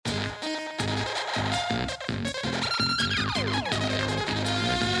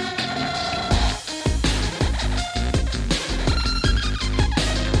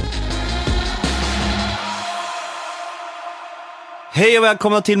Hej och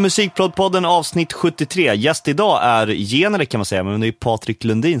välkomna till Musikprodpodden avsnitt 73. Gäst idag är Generic kan man säga, men det är Patrik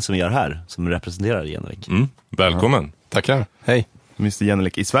Lundin som gör här, som representerar Generic. Välkommen. Tackar. Hej. Mr.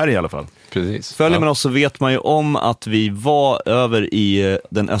 Generic i Sverige i alla fall. Precis. Följer man oss så vet man ju om att vi var över i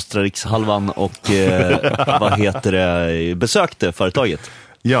den östra rikshalvan och besökte företaget.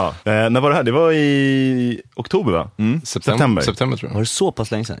 Ja, när var det här? Det var i oktober va? September tror jag. Var det så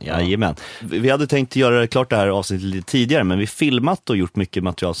pass länge sedan? Jajamän. Vi hade tänkt göra klart det här avsnittet lite tidigare, men vi filmat och gjort mycket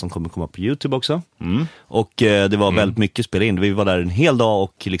material som kommer komma på YouTube också. Och det var väldigt mycket spela in. Vi var där en hel dag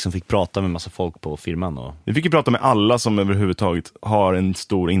och liksom fick prata med massa folk på firman. Och... Vi fick ju prata med alla som överhuvudtaget har en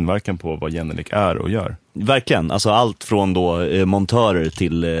stor inverkan på vad Generic är och gör. Verkligen, alltså allt från då montörer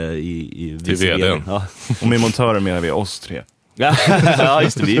till till vdn. Ja. Och med montörer menar vi oss tre. Ja,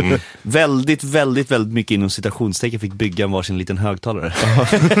 just det. Vi väldigt mycket inom citationstecken fick bygga en varsin liten högtalare.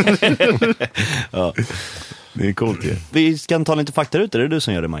 Ja. Det är coolt ju. Vi ska ta lite fakta ut, är det du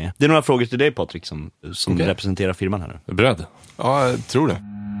som gör det, Maja? Det är några frågor till dig, Patrik, som representerar firman här. Är du beredd? Ja, jag tror det.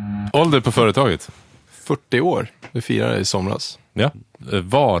 Ålder på företaget? 40 år. Vi firar i somras. Ja.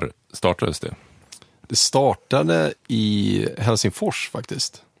 Var startades det? Det startade i Helsingfors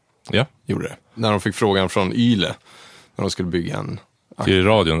faktiskt. Ja. Gjorde det. När de fick frågan från Yle. När de skulle bygga en... Till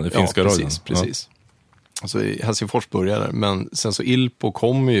radion, finska radion. Precis. Ja. Alltså i Helsingfors började, men sen så Ilpo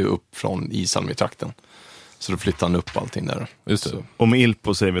kom ju upp från Isalmi-trakten. Så då flyttade han upp allting där. Just det. Så, Och med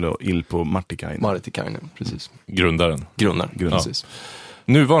Ilpo säger vi då Ilpo Martikainen. Martikainen, precis. Grundaren. Precis.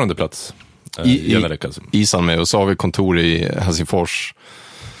 Nuvarande plats. Generic alltså. Isalmi, och så har vi kontor i Helsingfors.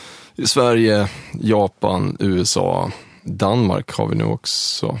 I Sverige, Japan, USA, Danmark har vi nu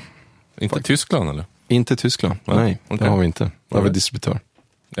också. Inte Tyskland eller? Inte Tyskland, nej, det har vi inte. Det har vi distributör.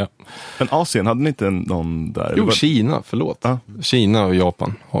 Ja. Men Asien, hade ni inte någon där? Jo, Kina, förlåt. Ja. Kina och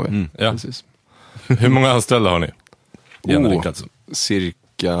Japan har vi. Ja. Precis. Hur många anställda har ni? Generic alltså.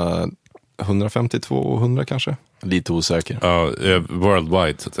 Cirka 150-200 kanske. Lite osäker. Ja,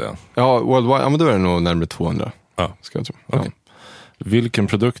 worldwide så att säga. Ja, worldwide, ja, men då är det nog närmare 200. Ja. Ska jag tro. Okay. Ja. Vilken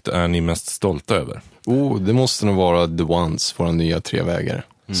produkt är ni mest stolta över? Det måste nog vara The Ones, våra nya 3-vägare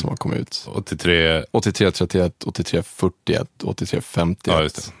som har kommit ut. 8331, 8341, 8351. Ja,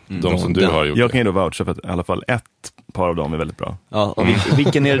 just det. De som du har gjort. Jag kan ju då voucha för att i alla fall ett par av dem är väldigt bra. Ja, och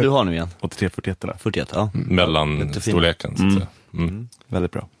vilken är det du har nu igen? 8341 där. 41, ja. Mellan storleken så att säga.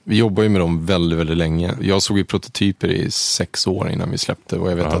 Väldigt bra. Vi jobbar ju med dem väldigt, väldigt länge. Jag såg ju prototyper i 6 år innan vi släppte,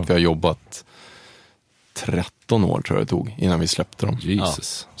 och jag vet att vi har jobbat 13 år tror jag det tog innan vi släppte dem.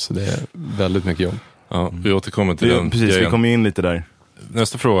 Jesus. Så det är väldigt mycket jobb. Ja, vi återkommer till den. Precis, vi kommer in lite där.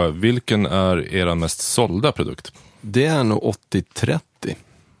 Nästa fråga, vilken är era mest sålda produkt? Det är nog 80-30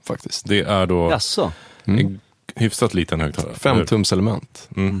 faktiskt. Det är då Jaså? en hyfsat liten högtalare. 5-tums element.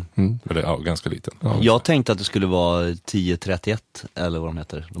 Eller ja, ganska liten. Ja. Jag tänkte att det skulle vara 1031 eller vad de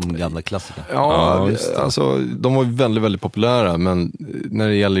heter, de gamla klassikerna. Ja, alltså de var ju väldigt, väldigt populära, men när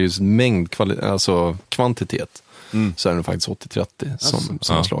det gäller just mängd, alltså kvantitet, så är det faktiskt 80-30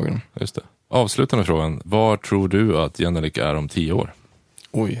 som har slagit dem. Just det. Avslutande frågan, var tror du att Generic är om 10 år?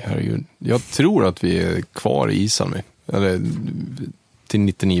 Oj, herregud. Jag tror att vi är kvar i Isalmi. Eller till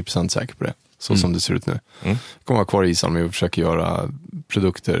 99% säker på det. Så som det ser ut nu. Vi kommer vara kvar i Isalmi och försöka göra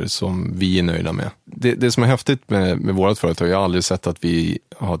produkter som vi är nöjda med. Det som är häftigt med vårt företag, jag har aldrig sett att vi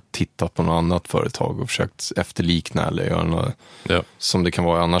har tittat på något annat företag och försökt efterlikna eller göra något som det kan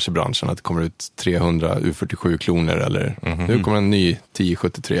vara annars i branschen, att det kommer ut 300 U47-kloner eller nu kommer en ny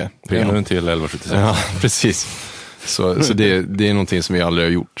 1073. Ännu en till 1176. Ja, precis. Så det är någonting som vi aldrig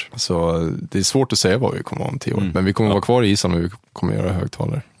har gjort. Så det är svårt att säga vad vi kommer ha om 10 år. Men vi kommer vara kvar i Isalmi och vi kommer göra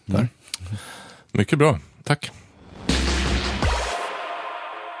högtalare där. Mycket bra, tack.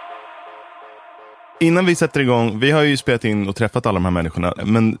 Innan vi sätter igång, vi har ju spelat in och träffat alla de här människorna.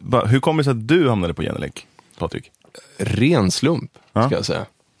 Men hur kommer det sig att du hamnade på Generic, Patrik? Ren slump, ska jag säga.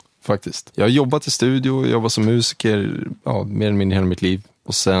 Faktiskt. Jag har jobbat i studio, jobbat som musiker, mer eller mindre hela mitt liv.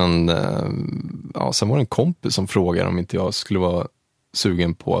 Och sen var det en kompis som frågade om inte jag skulle vara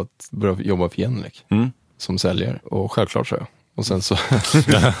sugen på att börja jobba för Generic som säljare. Och självklart så jag. Och sen så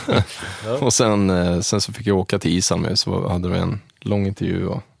sen så fick jag åka till Isalmi, så hade vi en lång intervju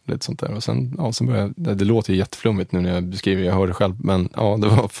och lite sånt där. Och sen började det låter ju jätteflummigt nu när jag beskriver, jag hör det själv, men det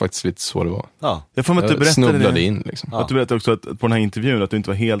var faktiskt lite så det var. Ja. Jag snubblade in liksom. Att du berättade också att på den här intervjun att du inte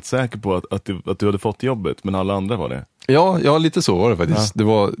var helt säker på att du hade fått jobbet, men alla andra var det. Ja, lite så var det faktiskt. Det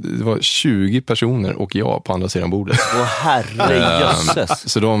var 20 personer och jag på andra sidan bordet. Åh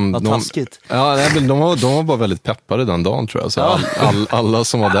herrejösses. Så Vad taskigt. de var bara väldigt peppade den dagen, tror jag. Så alla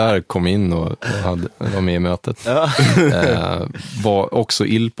som var där kom in och var med i mötet. Var också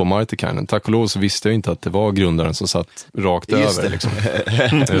på Martikainen. Tack och lov så visste jag inte att det var grundaren som satt rakt över. Liksom.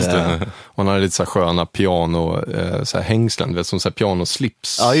 Just det. Och han hade lite så här sköna piano, så här hängslen, vet, som så här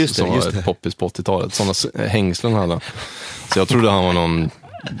pianoslips. Ja, just det, som just var det. ett poppis på 80-talet. Sådana hängslen hade han. Så jag trodde han var någon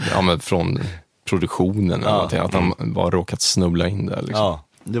från produktionen eller någonting, att han bara råkat snubbla in där. Liksom. Ja,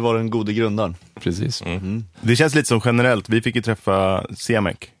 det var den gode grundaren. Precis. Det känns lite som generellt, vi fick ju träffa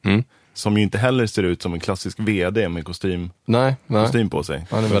Semek. Som ju inte heller ser ut som en klassisk vd med kostym på sig.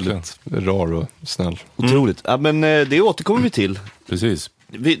 Han är väldigt rar och snäll. Otroligt. Ja, men det återkommer vi till. Precis.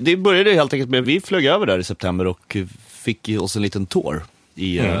 Det började helt enkelt med, vi flög över där i september och fick oss en liten tour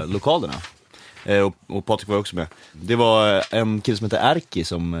i lokalerna. Och Patrik var också med. Det var en kille som heter Erki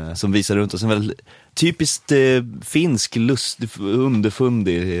som visade runt oss. En väldigt typiskt finsk,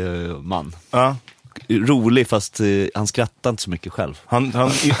 underfundig man. Ja. Rolig, fast han skrattar inte så mycket själv.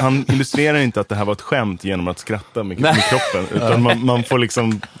 Han illustrerar inte att det här var ett skämt genom att skratta med kroppen, utan man får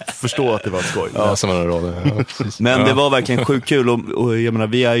liksom förstå att det var ett skoj. Ja, som en rad. Men det var verkligen sjukt kul och jag menar,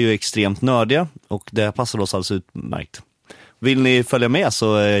 vi är ju extremt nördiga och det passade oss alltså utmärkt. Vill ni följa med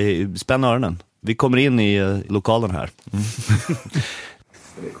så spänn öronen. Vi kommer in i lokalen här.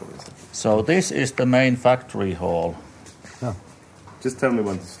 So this is the main factory hall. Just tell me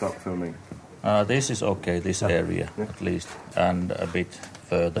when to stop filming. This is okay, this area at least, and a bit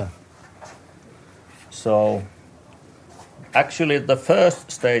further. So actually the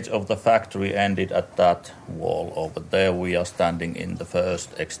first stage of the factory ended at that wall over there. We are standing in the first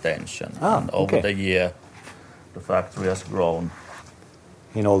extension. And over the year the factory has grown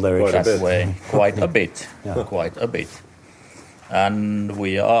In all directions. that way quite a bit. Quite a bit. And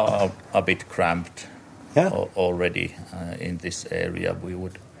we are a bit cramped already in this area. We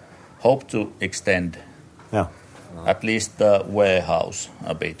would hope to extend at least the warehouse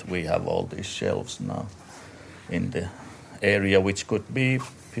a bit. We have all these shelves now in the area which could be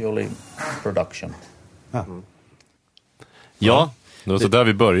purely production. Ja. Det var så där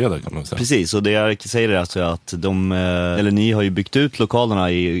vi började, kan man säga. Precis, och det jag säger är alltså att ni har ju byggt ut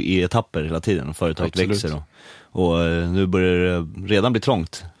lokalerna i etapper hela tiden och företaget växer då. Och nu börjar det redan bli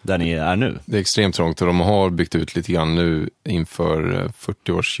trångt där ni är nu. Det är extremt trångt och de har byggt ut lite grann nu inför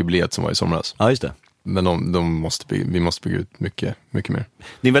 40-årsjubileet som var i somras. Ja, just det. Men vi måste bygga ut mycket, mycket mer.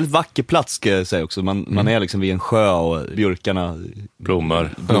 Det är en väldigt vacker plats, ska jag säga också. Man är liksom vid en sjö och björkarna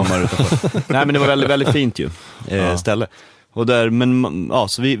blommar utanför. Nej, men det var väldigt, väldigt fint ju ställe. Och där,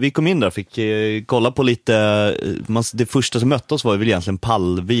 så vi kom in där och fick kolla på lite, det första som mötte oss var väl egentligen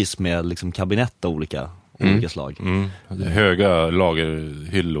pallvis med liksom kabinett av olika slag. Höga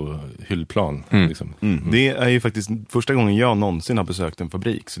hyllplan. Liksom. Det är ju faktiskt första gången jag någonsin har besökt en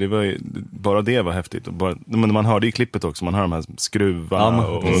fabrik, så det var ju, bara det var häftigt. Och men man hörde i klippet också, man hör de här skruvarna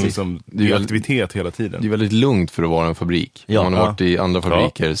och liksom, det är aktivitet hela tiden. Det är väldigt lugnt för att vara en fabrik. Ja. Om man har varit i andra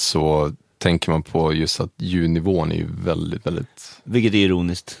fabriker så tänker man på just att ljudnivån är ju väldigt, väldigt... Vilket är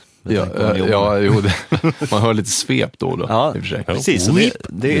ironiskt. Man hör lite svep då. Ja, i och för sig. precis. Så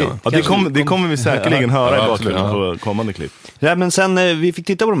det kommer vi säkerligen höra i bakgrunden på kommande klipp. Ja, men sen vi fick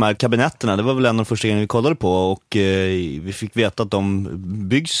titta på de här kabinetterna. Det var väl en av de första gången vi kollade på. Och vi fick veta att de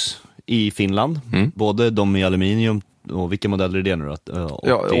byggs i Finland. Både de i aluminium. Och vilka modeller är det nu då?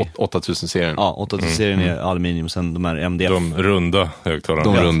 8000-serien. Ja, 8000-serien är aluminium, sen de här MDF. De runda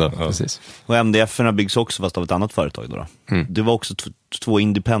högtalarna. Precis. Och MDF-erna byggs också fast av ett annat företag då. Det var också två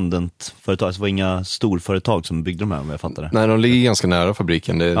independent-företag, så det var inga storföretag som byggde de här, om jag fattar det. Nej, de ligger ganska nära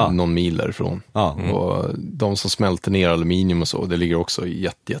fabriken, det är någon mil därifrån. Och de som smälter ner aluminium och så, det ligger också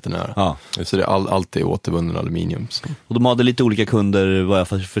jättenära. Så det är allt är återvunnen aluminium. Så. Och de hade lite olika kunder, vad jag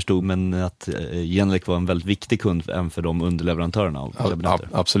förstod, men att Genelec var en väldigt viktig kund även för de underleverantörerna av kabinetter.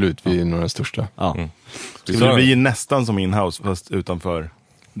 Absolut, vi är nog den största. Det blir nästan som in-house, fast utanför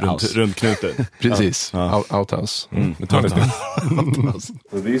runt knuten. Precis, outhouse.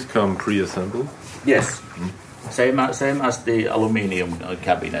 So these come pre-assembled? Yes, same as the aluminium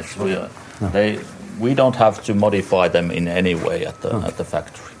cabinets. We don't have to modify them in any way at the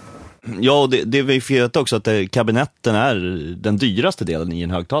factory. Ja, och det vi fick veta också att kabinetten är den dyraste delen i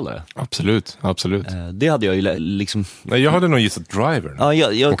en högtalare. Absolut. Det hade jag ju liksom... Nej, jag hade nog gissat driver. Ja,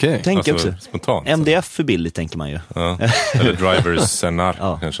 jag tänker också. Spontant. MDF för billigt, tänker man ju. Ja. Eller drivers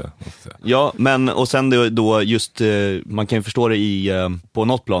senar kanske. Ja, men och sen då just, man kan ju förstå det på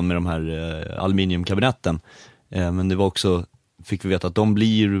något plan med de här aluminiumkabinetten. Men det var också, fick vi veta att de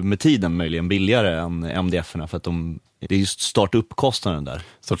blir med tiden möjligen billigare än MDF-erna för att de Det är just startup-kostnaden där.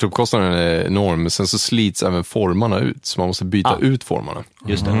 Startup-kostnaden är enorm, men sen så slits även formarna ut, så man måste byta ut formarna.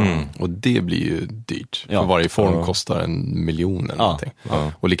 Just det. Och det blir ju dyrt. Ja. För varje form kostar 1 miljon eller någonting.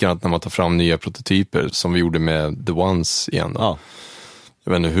 Och likadant när man tar fram nya prototyper, som vi gjorde med The Ones igen. Ja.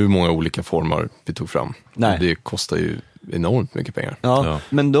 Jag vet inte hur många olika former vi tog fram. Nej. Det kostar ju enormt mycket pengar. Ja.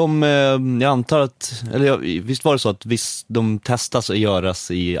 Men jag antar att, visst var det så att de testas och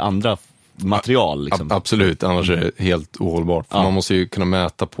göras i andra material liksom? Absolut, annars är det helt ohållbart. För man måste ju kunna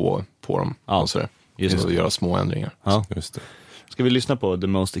mäta på dem och sådär. Just och göra små ändringar. Ja. Just det. Ska vi lyssna på The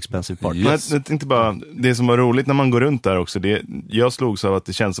Most Expensive Part? Yes. Men inte bara, det som var roligt när man går runt där också, jag slogs av att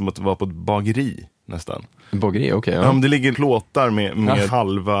det känns som att det var på ett bageri nästan. Bageri, okej. Ja, men det ligger plåtar med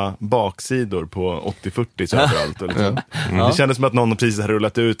halva baksidor på 80-40 så överallt. Och liksom. Det kändes som att någon precis har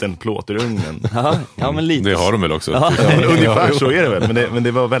rullat ut en plåt ur ugnen. Ja, men lite. Det har de väl också. Ungefär så är det väl, men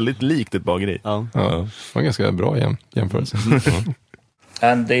det var väldigt likt ett bageri. Ja. Det var ganska bra jämförelse.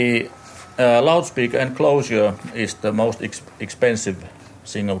 And the loudspeaker enclosure is the most expensive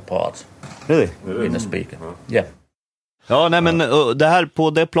single part in a speaker. Yeah. Ja, nej men det här på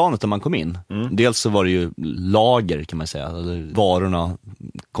det planet där man kom in. Dels så var det ju lager kan man säga. Varorna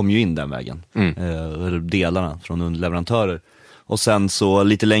kom ju in den vägen. Delarna från underleverantörer. Och sen så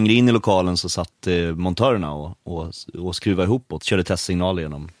lite längre in i lokalen så satt montörerna och skruvade ihop och körde testsignaler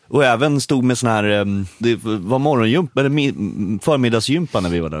genom. Och även stod med sån här, det var morgongympa eller förmiddagsgympa när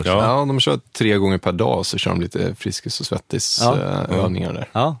vi var där. Ja, de kör 3 gånger per dag, så kör de lite Friskis och Svettis övningar där.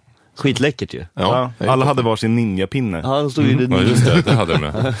 Ja, skitläckert ju. Ja, alla hade varsin ninjapinne. Ja, de stod ju Ja, just det hade de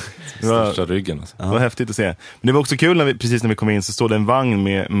med. Största ryggen. Alltså. Det var häftigt att se. Men det var också kul precis när vi kom in så stod det en vagn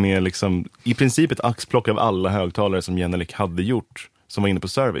med liksom, i princip ett axplock av alla högtalare som Genelec hade gjort, som var inne på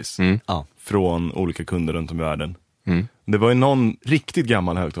service. Från olika kunder runt om i världen. Det var ju någon riktigt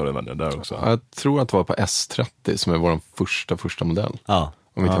gammal högtalare där också. Jag tror att det var på S30 som är vår första modell. Ja.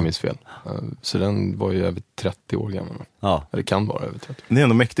 Om jag inte minns fel. Så den var ju över 30 år gammal. Ja. Eller kan vara över 30. Det är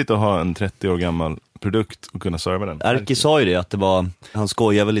ändå mäktigt att ha en 30 år gammal produkt och kunna serva den. Erki sa ju det, att det var, han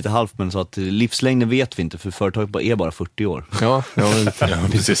skojar väl lite halvt, men sa att livslängden vet vi inte, för företaget är bara 40 år. Ja,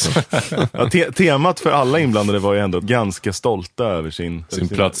 precis. Ja, temat för alla inblandade var ju ändå ganska stolta över sin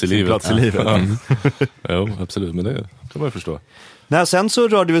plats i livet. Ja, absolut, men det kan man ju förstå. Nej, sen så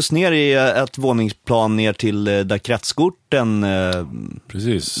rörde vi oss ner i ett våningsplan ner till där kretskorten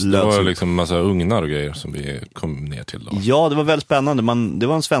Precis, det var liksom massa ugnar och grejer som vi kom ner till då. Ja, det var väldigt spännande. Det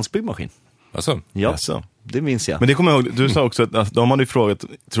var en svensk byggmaskin. Alltså? Ja, det minns jag. Men det kommer jag ihåg, du sa också att de hade ju frågat,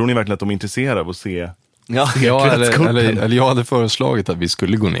 tror ni verkligen att de är intresserade av att se? Ja, eller jag hade föreslagit att vi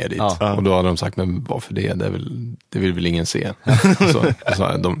skulle gå ner dit. Och då hade de sagt, men varför det? Det vill väl ingen se. Så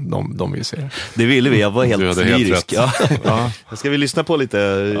de vill se det. Det ville vi, jag var helt lyrisk. Ja. Ska vi lyssna på lite?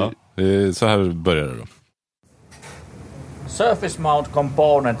 Ja. Så här börjar det då. Surface mount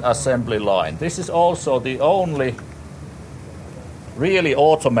component assembly line. This is also the only really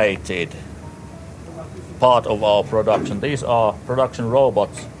automated part of our production. These are production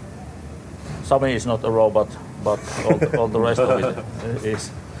robots. Sami is not a robot, but all the rest of it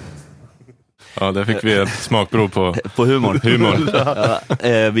is. Ja, där fick vi ett smakprov på humor.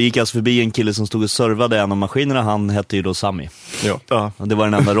 Vi gick alltså förbi en kille som stod och servade en av maskinerna. Han hette ju då Sami. Ja. Det var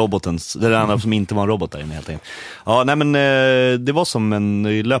den enda roboten, det är den enda som inte var en robot där inne helt enkelt. Ja, nej men det var som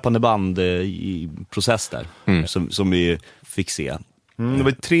en löpande band i process där som vi fick se. Det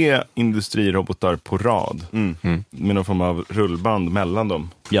var 3 industrirobotar på rad med någon form av rullband mellan dem.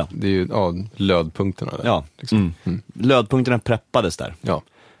 Ja. Det är ju lödpunkterna där. Ja, liksom. Lödpunkterna preppades där. Ja.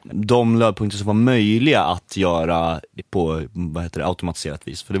 De lödpunkter som var möjliga att göra på automatiserat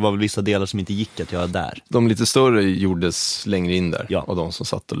vis. För det var väl vissa delar som inte gick att göra där. De lite större gjordes längre in där av de som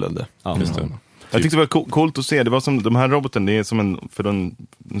satt och lödde. Ja. Just det. Jag tyckte det var coolt att se. Det var som de här roboten, det är som en,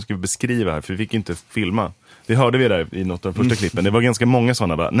 nu ska vi beskriva här, för vi fick inte filma. Det hörde vi där i något av de första klippen. Det var ganska många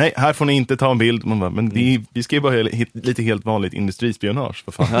sådana bara, nej, här får ni inte ta en bild. Man bara, men vi ska ju bara lite helt vanligt industrispionage,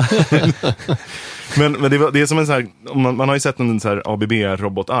 för fan. men det är som en så här, man har ju sett en så här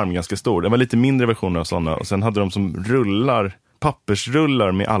ABB-robotarm ganska stor. Det var lite mindre versioner av sådana. Och sen hade de som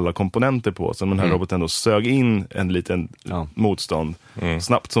pappersrullar med alla komponenter på. Så den här roboten då sög in en liten motstånd.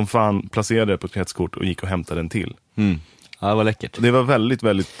 Snabbt som fan placerade det på ett kretskort och gick och hämtade den till. Ja, det var läckert. Det var väldigt,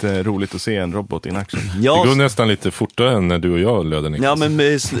 väldigt roligt att se en robot in action. Ja, det går nästan lite fortare än när du och jag lödde, Niklas. Ja,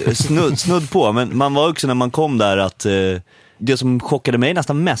 men snudd på. Men man var också när man kom där att det som chockade mig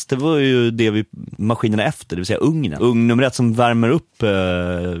nästan mest, det var ju det maskinerna efter, det vill säga ugnen. Ugnumret som värmer upp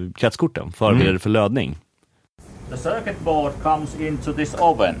kretskorten, förbereder för lödning. The circuit board comes into this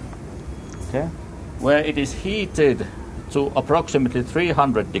oven. Okay. Where it is heated to approximately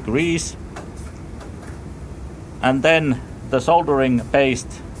 300 degrees. And then the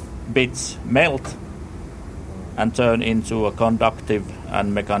soldering-based bits melt and turn into a conductive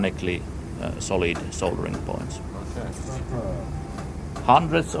and mechanically solid soldering points.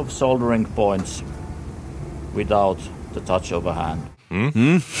 Hundreds of soldering points without the touch of a hand.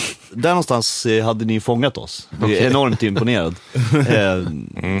 Där någonstans hade ni fångat oss. Jag är enormt imponerad.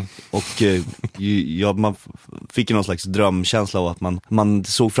 Man fick ju någon slags drömkänsla av att man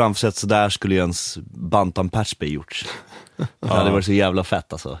såg framför sig att så där skulle ju ens Bantam Patchbay gjorts. Det hade varit så jävla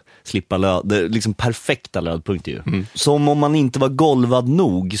fett alltså. Slippa det liksom perfekta lödpunkter ju. Som om man inte var golvad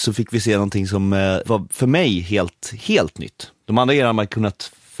nog så fick vi se någonting som var för mig helt nytt. De andra grejerna man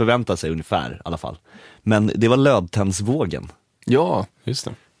kunnat förvänta sig ungefär i alla fall. Men det var lödtändsvågen. Ja, just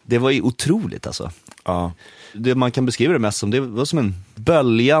det. Det var ju otroligt alltså. Ja. Det man kan beskriva det mest som, det var som en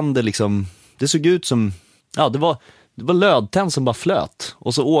böljande liksom, det såg ut som, ja det var lödtänd som bara flöt.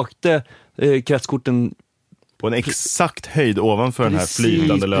 Och så åkte kretskorten på en exakt höjd ovanför den här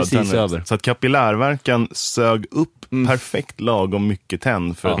flytande lödtänden. Så att kapillärverkan sög upp perfekt lagom mycket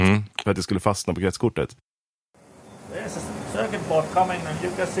tänd för att det skulle fastna på kretskortet. There's a circuit board coming and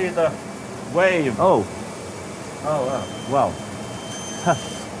you can see the wave. Oh wow.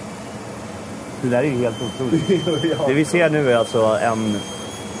 Det där är ju helt otroligt. Det vi ser nu är alltså en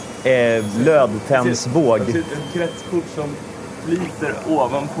lödtändsvåg. En kretskort som flyter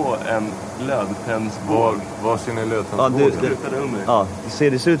ovanpå en lödtändsvåg. Var ser ni lödtändsvåg?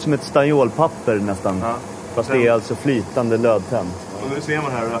 Det ser ut som ett stanniolpapper nästan. Ja. Fast det är alltså flytande lödtänd. Och nu ser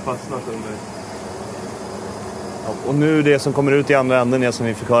man här hur det har fastnat under. Ja, och nu det som kommer ut i andra änden är som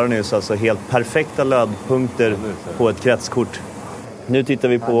vi fick höra nyss, alltså helt perfekta lödpunkter på ett kretskort. Nu tittar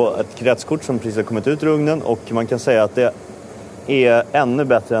vi på ett kretskort som precis har kommit ut ur ugnen och man kan säga att det är ännu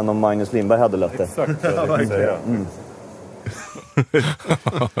bättre än om Magnus Lindberg hade lött det. Exakt,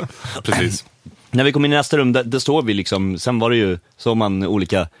 Precis. När vi kom in i nästa rum, där står vi liksom, sen var det ju, så man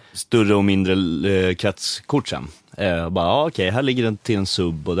olika större och mindre kretskort sen. Okej, här ligger den till en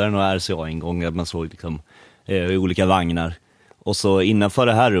sub och där är några RCA-ingångar, man såg liksom olika vagnar. Och så innanför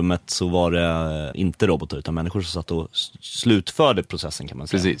det här rummet så var det inte robotar utan människor som satt och slutförde processen kan man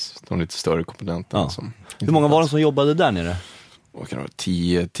säga. Precis, de lite större komponenterna. Ja. Hur många var det som jobbade där nere? Och kan det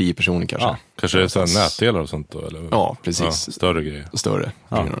vara 10 personer kanske. Ja. Kanske det är så nätdelar och sånt då? Eller? Ja, precis. Ja, större grejer. Större.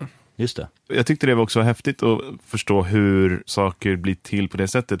 Ja. Just det. Jag tyckte det var också häftigt att förstå hur saker blir till på det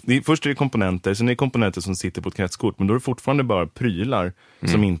sättet. Först är det komponenter, sen är det komponenter som sitter på ett kretskort, men då är det fortfarande bara prylar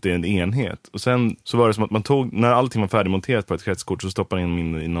som inte är en enhet. Och sen så var det som att man tog, när allting var färdigmonterat på ett kretskort så stoppade man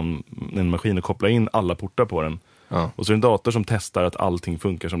in inom en maskin och kopplade in alla portar på den. Ja. Och så är det en dator som testar att allting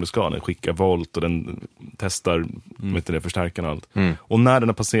funkar som det ska. Den skickar volt och den testar förstärkarna och allt. Och när den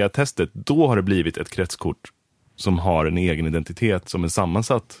har passerat testet, då har det blivit ett kretskort som har en egen identitet som en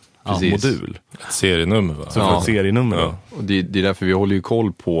sammansatt modul. Ett serienummer va? Så ett serienummer. Ja. Och det är därför vi håller ju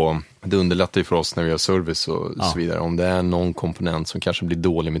koll på, det underlättar ju för oss när vi har service och så vidare. Om det är någon komponent som kanske blir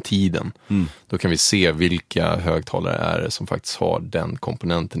dålig med tiden, då kan vi se vilka högtalare är det som faktiskt har den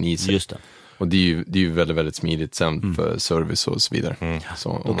komponenten i sig. Just det. Och det är ju väldigt, väldigt smidigt sen för service och så vidare.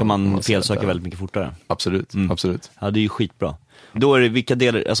 Så, då kan man felsöka väldigt mycket fortare. Absolut, absolut. Ja, det är ju skitbra. Då är det vilka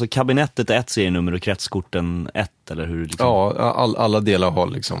delar, alltså kabinettet är ett serienummer och kretskorten ett, eller hur? Liksom? Ja, alla delar har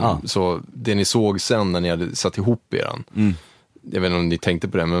liksom, så det ni såg sen när ni hade satt ihop eran, jag vet inte om ni tänkte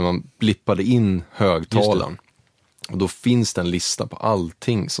på det, men man blippade in högtalaren. Och då finns det en lista på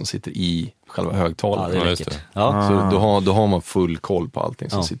allting som sitter i själva högtalaren. Ja, det är läckert. Så då har man full koll på allting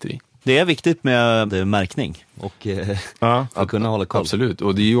som sitter i. Det är viktigt med märkning och att kunna hålla koll. Absolut,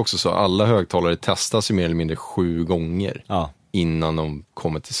 och det är ju också så att alla högtalare testas ju mer eller mindre 7 gånger innan de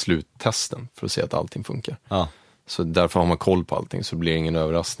kommer till sluttesten för att se att allting funkar. Ja. Så därför har man koll på allting så det blir ingen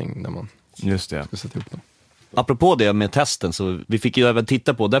överraskning när man ska sätta ihop dem. Apropå det med testen, så vi fick ju även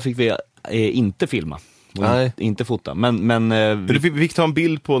titta på, där fick vi inte filma. Nej. Inte fota, men vi fick ta en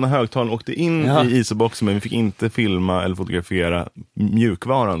bild på när högtalaren åkte in i ISO-boxen, men vi fick inte filma eller fotografera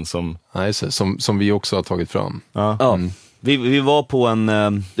mjukvaran som vi också har tagit fram. Vi var på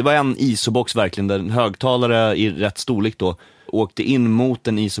det var en ISO-box verkligen, där en högtalare i rätt storlek då åkte in mot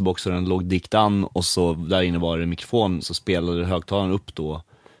en ISO-box och den låg dikt an, och så där inne var det en mikrofon, så spelade högtalaren upp då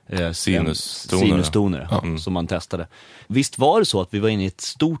sinustoner som man testade. Visst var det så att vi var inne i ett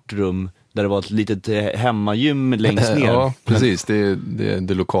stort rum där det var ett litet hemmagym längst ner? Ja, precis.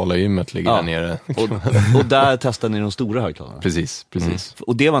 Det lokala gymmet ligger där nere. Och där testade ni de stora högtalarna? Precis.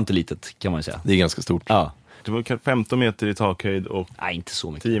 Och det var inte litet, kan man säga. Det är ganska stort. Ja. Det var 15 meter i takhöjd och nej, inte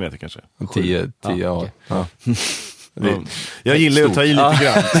så mycket. 10 meter kanske. 10, ja. Jag gillar att ta i lite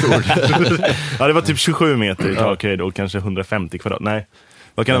grann. Ja, det var typ 27 meter i takhöjd och kanske 150 kvadrat. Nej,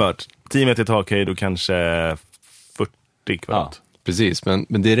 vad kan det ha varit? 10 meter i takhöjd och kanske kvadrat. Precis, men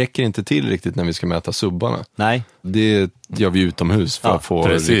det räcker inte till riktigt när vi ska mäta subbarna. Nej. Det gör vi utomhus för att få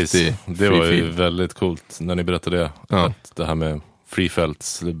riktig det var ju väldigt coolt när ni berättade det. Ja. Att det här med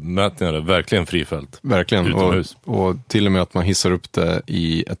frifältsmätningar, verkligen frifält. Verkligen, utomhus. och till och med att man hissar upp det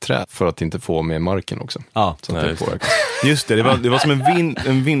i ett träd för att inte få med marken också. Ja. Så att det påverkar. Just det, det var som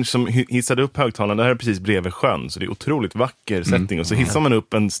en vinsch som hissade upp högtalaren. Det här är precis bredvid sjön, så det är otroligt vacker setting. Och så hissar man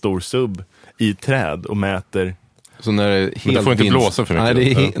upp en stor sub i träd och mäter. Så när det är helt men det får inte blåsa för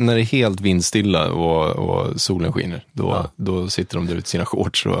mycket. Nej, när det är helt vindstilla och solen skiner, då sitter de där ute i sina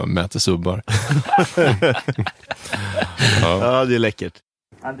shorts och mäter subbar. Ja, det är läckert.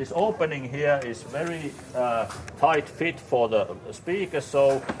 And this opening here is very tight fit for the speaker,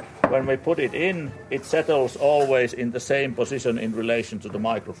 so when we put it in, it settles always in the same position in relation to the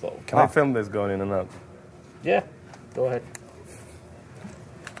microphone. Can I film this going in and out? Yeah, go ahead.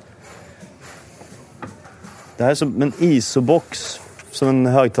 Det här är som en ISO-box, som en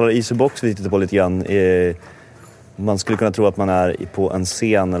högtalare ISO-box vi tittar på lite grann. Man skulle kunna tro att man är på en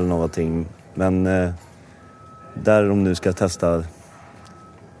scen eller någonting, men där de nu ska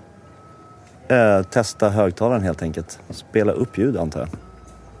testa högtalaren helt enkelt. Spela upp ljud, antar jag.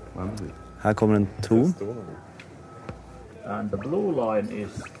 Här kommer en ton. And the blue line is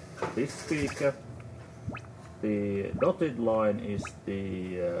this speaker. The dotted line is the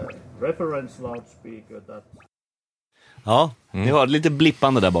reference loudspeaker that... Ja, ni har lite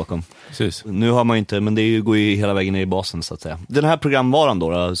blippande där bakom. Precis. Nu har man ju inte, men det går ju hela vägen ner i basen så att säga. Den här programvaran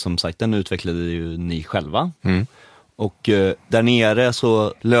då, som sagt, den utvecklade ju ni själva. Och där nere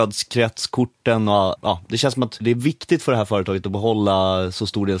så löds kretskorten och det känns som att det är viktigt för det här företaget att behålla så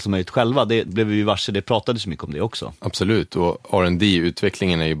stor del som möjligt själva. Det blev vi varse, det pratades mycket om det också. Absolut, och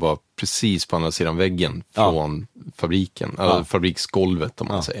R&D-utvecklingen är ju bara precis på andra sidan väggen från fabriken, eller fabriksgolvet om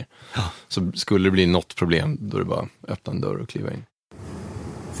man säger. Så skulle det bli något problem, då är det bara öppna en dörr och kliva in.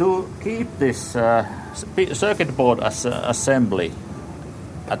 To keep this circuit board assembly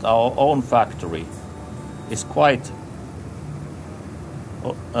at our own factory is quite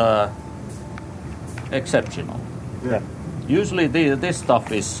exceptional. Yeah. Usually this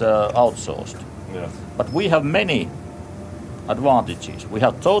stuff is outsourced. Yeah. But we have many advantages. We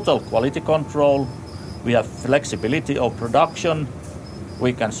have total quality control. We have flexibility of production.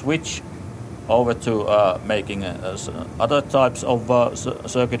 We can switch over to making other types of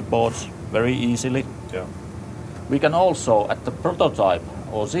circuit boards very easily. Yeah. We can also, at the prototype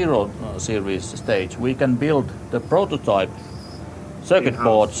or zero series stage, we can build the prototype circuit In-house,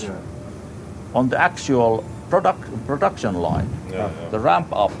 boards on the actual production line. The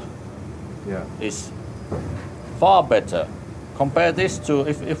ramp up is far better. Compare this to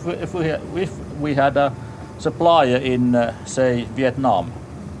if we had a supplier in say Vietnam.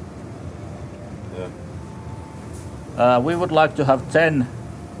 We would like to have 10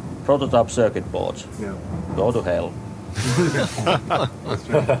 prototype circuit boards. Go to hell.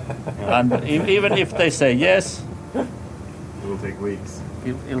 And even if they say yes, It will take weeks.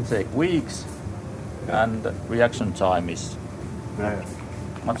 it'll take weeks, and reaction time is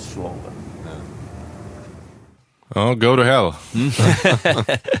much slower. Ja, go to hell.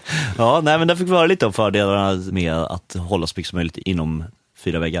 Ja, nej, men där fick vi höra lite om fördelarna med att hålla så mycket som möjligt inom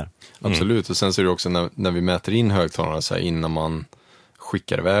 4 väggar. Absolut, och sen så är det också när vi mäter in högtalarna så här, innan man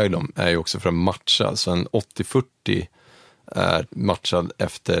skickar iväg dem, är ju också för att matcha. Så en 80-40 är matchad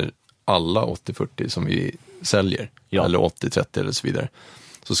efter alla 80-40 som vi säljer. Ja. Eller 80-30 eller så vidare.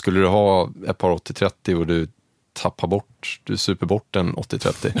 Så skulle du ha ett par 80-30 och du super bort en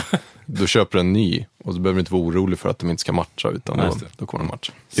 80-30, då köper du en ny och så behöver du inte vara orolig för att de inte ska matcha, utan då kommer de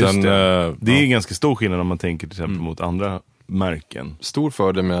matcha. Sen, det är ganska stor skillnad om man tänker till exempel mot andra märken. Stor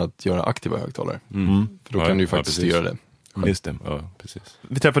fördel med att göra aktiva högtalare. För då kan du ju faktiskt styra det. Just det. Ja, precis.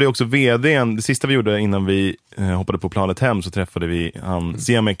 Vi träffade också vdn, det sista vi gjorde innan vi hoppade på planet hem, så träffade vi han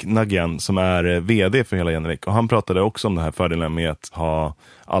Ziemek Nagyan som är vd för hela Genelec, och han pratade också om det här fördelen med att ha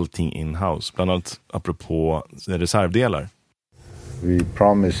allting in-house, bland annat apropå reservdelar. We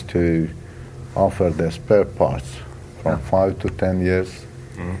promise to offer the spare parts from 5 to 10 years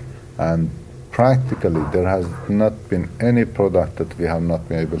and practically there has not been any product that we have not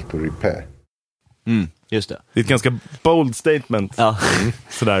been able to repair. Just det. Det är ett ganska bold statement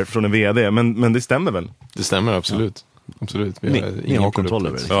sådär från en vd, men det stämmer väl? Det stämmer, absolut. Absolut. Ni har kontroll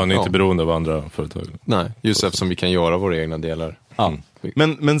över det. Ja, ni är inte beroende av andra företag. Nej, just eftersom vi kan göra våra egna delar.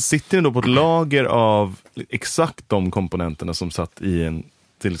 Men sitter ni då på ett lager av exakt de komponenterna som satt i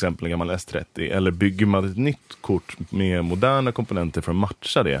till exempel en gammal S30, eller bygger man ett nytt kort med moderna komponenter för att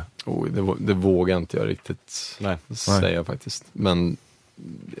matcha det? Det vågar inte jag riktigt säga faktiskt. Men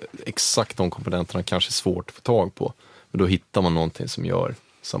exakt de komponenterna kanske är svårt att få tag på. Men då hittar man någonting som gör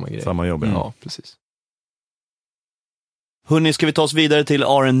samma grej. Samma jobb. Ja, precis. Hörrni, ska vi ta oss vidare till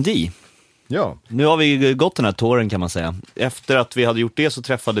R&D? Ja. Nu har vi gått den här tåren kan man säga. Efter att vi hade gjort det så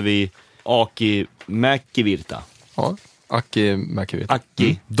träffade vi Aki Mäkivirta. Ja, Aki Mäkivirta.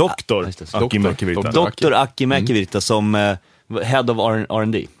 Doktor Aki Mäkivirta. Doktor Aki Mäkivirta som head of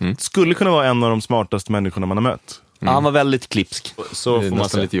R&D. Skulle kunna vara en av de smartaste människorna man har mött. Ja, han var väldigt klipsk. Så det är får man nästan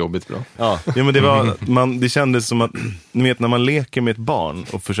säga. lite jobbigt bra. Ja. Ja, men det var, det kändes som att, ni vet när man leker med ett barn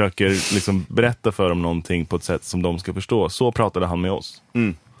och försöker liksom berätta för dem någonting på ett sätt som de ska förstå. Så pratade han med oss.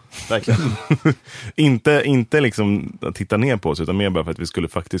 Verkligen. inte liksom att titta ner på oss, utan mer bara för att vi skulle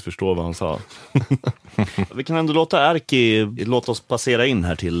faktiskt förstå vad han sa. Vi kan ändå låta oss passera in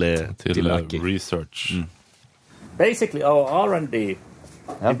här till Aki. Research. Basically, our R&D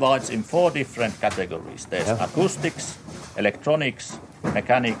divides in 4 different categories. There's acoustics, electronics,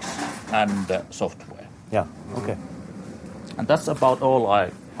 mechanics, and software. Ja, okej. And that's about all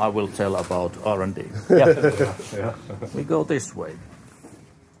I will tell about R&D. We go this way.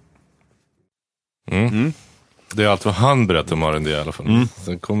 Det är allt vad han berättar om R&D i alla fall.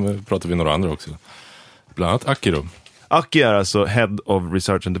 Sen pratar vi några andra också. Bland annat Aki då. Aki är alltså Head of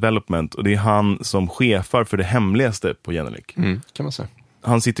Research and Development, och det är han som chefar för det hemligaste på Genelec. Kan man säga.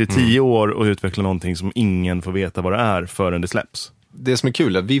 Han sitter i 10 år och utvecklar någonting som ingen får veta vad det är förrän det släpps. Det som är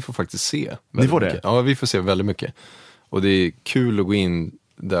kul är att vi får faktiskt se Ni får mycket. Ja, vi får se väldigt mycket. Och det är kul att gå in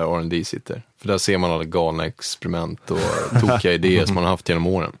där R&D sitter. För där ser man alla galna experiment och tokiga idéer som man har haft genom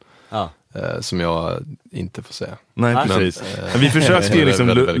åren. Ja. Som jag inte får säga. Nej, precis. Men vi försökte ju liksom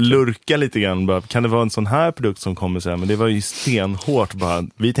väldigt kul. lurka lite grann. Bara, kan det vara en sån här produkt som kommer sen? Men det var ju stenhårt bara.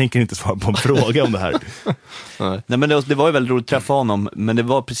 Vi tänker inte svara på en fråga om det här. Nej, men det var ju väldigt roligt att träffa honom. Men det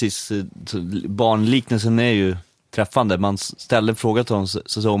var precis, barnliknelsen är ju träffande. Man ställde en fråga till honom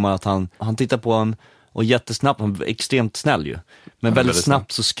så såg man att han tittar på en och jättesnabbt, han var extremt snäll ju. Men väldigt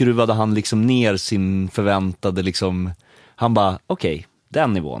snabbt så skruvade han liksom ner sin förväntade liksom, han bara okej,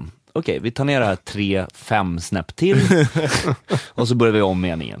 den nivån. Okej, vi tar ner det här 3-5 snäpp till och så börjar vi om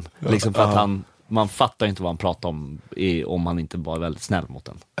meningen. Liksom för att man fattar inte vad han pratar om han inte var väldigt snäll mot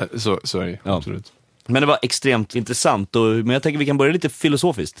den. Så är det, absolut. Men det var extremt intressant, men jag tänker vi kan börja lite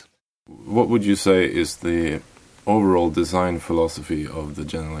filosofiskt. What would you say is the overall design philosophy of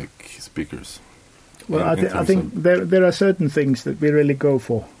the Genelec speakers? Well, I think there are certain things that we really go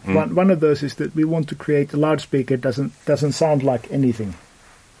for. One of those is that we want to create a loudspeaker doesn't sound like anything.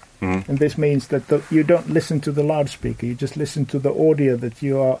 And this means that you don't listen to the loudspeaker, you just listen to the audio that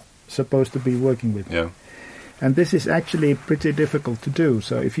you are supposed to be working with. Yeah. And this is actually pretty difficult to do.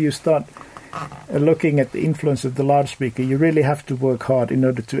 So if you start looking at the influence of the loudspeaker, you really have to work hard in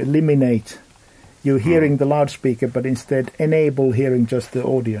order to eliminate you hearing the loudspeaker, but instead enable hearing just the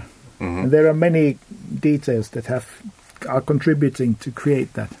audio. And there are many details that are contributing to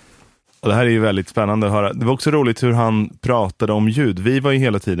create that. Och det här är ju väldigt spännande att höra. Det var också roligt hur han pratade om ljud. Vi var ju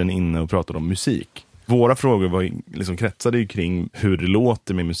hela tiden inne och pratade om musik. Våra frågor var liksom kretsade ju kring hur det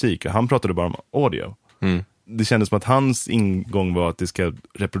låter med musik. Han pratade bara om audio. Det kändes som att hans ingång var att det ska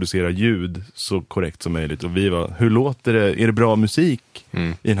reproducera ljud så korrekt som möjligt. Och vi var, hur låter det? Är det bra musik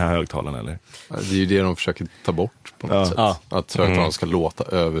i den här högtalaren eller? Det är ju det de försöker ta bort på något sätt. Att högtalaren ska låta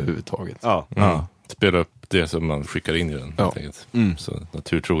överhuvudtaget. Spela upp det som man skickar in i den. Så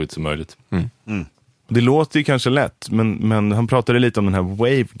naturtroget som möjligt. Det låter ju kanske lätt, men han pratade lite om den här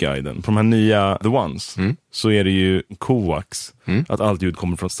waveguiden. På de här nya The Ones så är det ju coax. Att allt ljud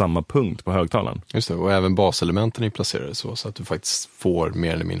kommer från samma punkt på högtalaren. Just det, och även baselementen är placerade så att du faktiskt får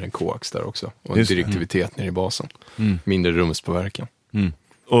mer eller mindre en coax där också. Och en direktivitet ner i basen. Mindre rumspåverkan.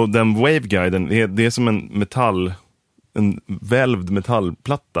 Och den waveguiden, det är som en välvd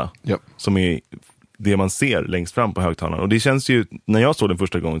metallplatta som är det man ser längst fram på högtalaren. Och det känns ju, när jag såg den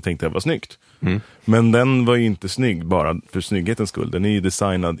första gången tänkte jag var snyggt. Men den var ju inte snygg bara för snygghetens skull. Den är ju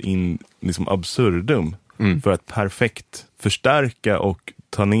designad in liksom absurdum för att perfekt förstärka och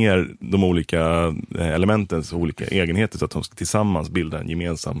ta ner de olika elementens olika egenheter så att de ska tillsammans bilda en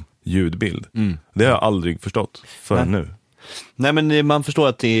gemensam ljudbild. Det har jag aldrig förstått förrän nu. Nej, men man förstår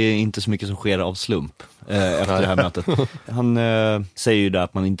att det är inte så mycket som sker av slump efter det här mötet. Han säger ju där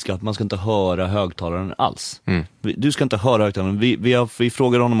att man ska inte höra högtalaren alls. Du ska inte höra högtalaren. Vi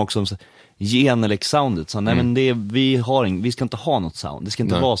frågar honom också om Genelec-soundet. Så nej, men vi ska inte ha något sound. Det ska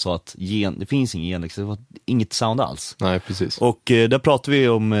inte vara så att det finns ingen Genelec. Det var inget sound alls. Nej, precis. Och där pratar vi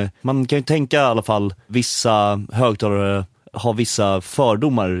om, man kan ju tänka i alla fall vissa högtalare har vissa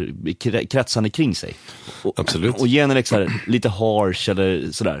fördomar kretsande kring sig. Absolut. Och Genelec är lite harsh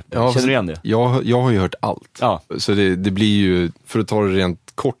eller sådär. Ja, Känner du igen det? Jag har ju hört allt. Ja. Så det blir ju, för att ta det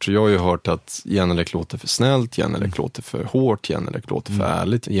rent kort, så jag har ju hört att Genelec låter för snällt, Genelec låter för hårt, Genelec låter för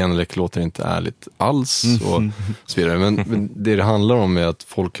ärligt, Genelec låter inte ärligt alls och så vidare. Men det handlar om är att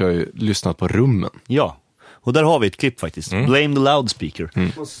folk har ju lyssnat på rummen. Ja. Och där har vi ett klipp faktiskt. Blame the loudspeaker.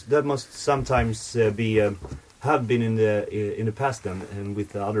 That must sometimes be have been in the past and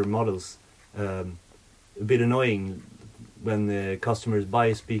with the other models a bit annoying when customers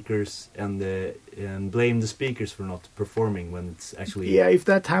buy speakers and blame the speakers for not performing when it's actually if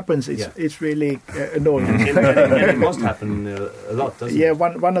that happens, it's really annoying. and it must happen a lot, doesn't it?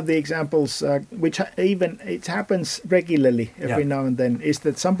 One of the examples, which it happens regularly every now and then, is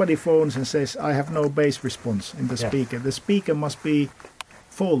that somebody phones and says, "I have no bass response in the speaker." The speaker must be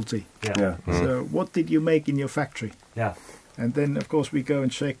faulty. So what did you make in your factory? And then of course we go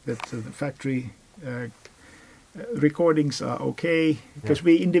and check that the factory recordings are okay, because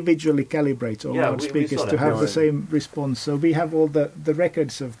we individually calibrate all loudspeakers to have the same response. So we have all the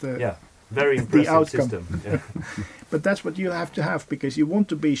records of the very impressive the outcome. system. But that's what you have to have, because you want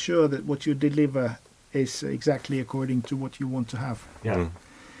to be sure that what you deliver is exactly according to what you want to have.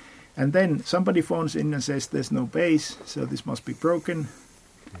 And then somebody phones in and says there's no bass, so this must be broken.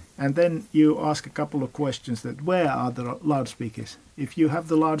 And then you ask a couple of questions that where are the loudspeakers? If you have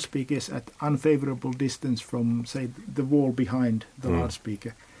the loudspeakers at unfavorable distance from, say, the wall behind the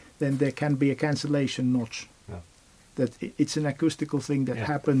loudspeaker, then there can be a cancellation notch. That it's an acoustical thing that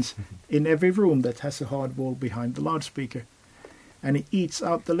happens in every room that has a hard wall behind the loudspeaker. And it eats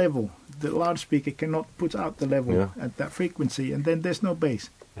out the level. The loudspeaker cannot put out the level at that frequency, and then there's no bass.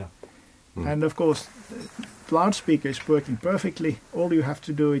 And of course, the loudspeaker is working perfectly. All you have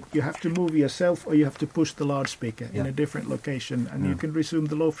to do you have to move yourself, or you have to push the loudspeaker in a different location, and you can resume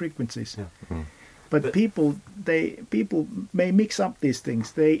the low frequencies. But people may mix up these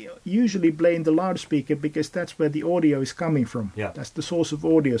things. They usually blame the loudspeaker because that's where the audio is coming from. That's the source of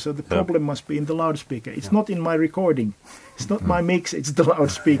audio. So the problem must be in the loudspeaker. It's not in my recording. It's not my mix, it's the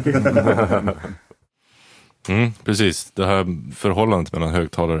loudspeaker. Precis, det här förhållandet mellan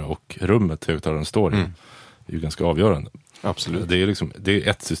högtalare och rummet högtalaren står i är ju ganska avgörande. Absolut. Det är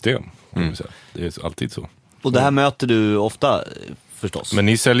ett system, det är alltid så. Och det här möter du ofta förstås. Men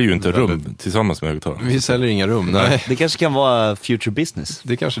ni säljer ju inte rum tillsammans med högtalare. Vi säljer inga rum, nej. Det kanske kan vara future business.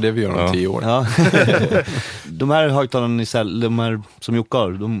 Det är kanske det vi gör om 10 år. Ja. De här högtalarna ni säljer, de här som Jocke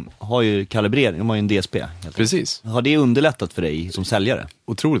har, de har ju kalibrering, de har ju en DSP. Precis. Har det underlättat för dig som säljare?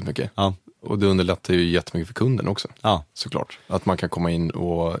 Otroligt mycket. Ja. Och det underlättar ju jättemycket för kunden också. Ja. Såklart. Att man kan komma in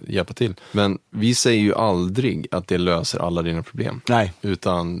och hjälpa till. Men vi säger ju aldrig att det löser alla dina problem. Nej.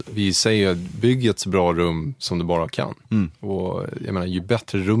 Utan vi säger att bygg ett så bra rum som du bara kan. Och jag menar, ju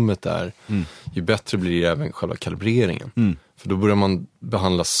bättre rummet är, ju bättre blir även själva kalibreringen. För då börjar man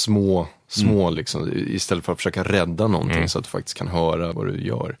behandla små liksom, istället för att försöka rädda någonting så att du faktiskt kan höra vad du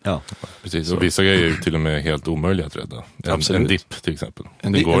gör. Ja, precis. Och vissa grejer är ju till och med helt omöjliga att rädda. En dipp till exempel.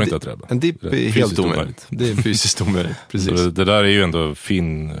 Det går inte att rädda. En dipp är helt omöjligt. Det är fysiskt omöjligt, precis. Så det där är ju ändå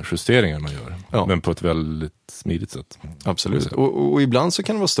finjusteringar man gör. Men på ett väldigt smidigt sätt. Absolut. Och ibland så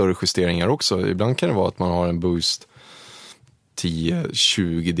kan det vara större justeringar också. Ibland kan det vara att man har en boost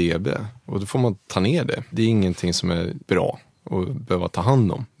 10-20 dB. Och då får man ta ner det. Det är ingenting som är bra att behöva ta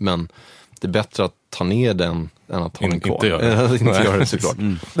hand om. Men det är bättre att ta ner den än att ha den kvar. Inte göra det såklart.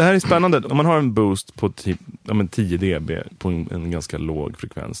 Det här är spännande. Om man har en boost på 10 dB på en ganska låg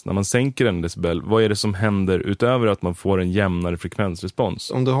frekvens. När man sänker en decibel, vad är det som händer utöver att man får en jämnare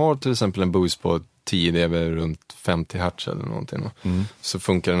frekvensrespons? Om du har till exempel en boost på 10 dB runt 50 Hz eller någonting, så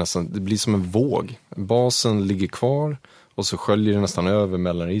funkar det nästan, det blir som en våg. Basen ligger kvar och så sköljer det nästan över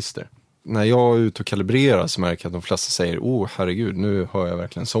mellanregister. När jag är ute och kalibrerar så märker jag att de flesta säger, herregud, nu hör jag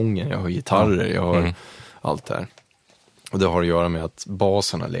verkligen sången, jag hör gitarrer, jag hör allt det här. Och det har att göra med att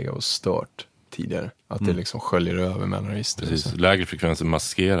basen har legat och stört tidigare. Att det liksom sköljer över mellanregister. Precis, lägre frekvenser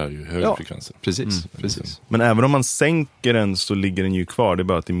maskerar ju högre frekvenser. Precis. Men även om man sänker den så ligger den ju kvar, det är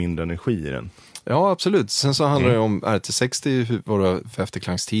bara att det är mindre energi i den. Ja, absolut. Sen så handlar det om RT60, vad du har för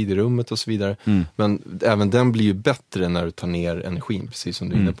efterklangstid i rummet och så vidare. Men även den blir ju bättre när du tar ner energin, precis som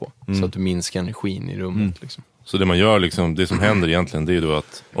du är inne på. Så att du minskar energin i rummet. Liksom. Så det man gör, liksom, det som händer egentligen, det är då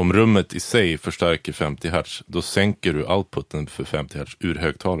att om rummet i sig förstärker 50 Hz, då sänker du outputen för 50 Hz ur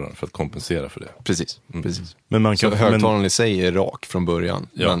högtalaren för att kompensera för det. Precis. Men man kan, så högtalaren i sig är rak från början,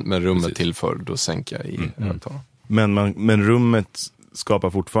 men rummet tillför, då sänker jag i högtalaren. Men rummet skapar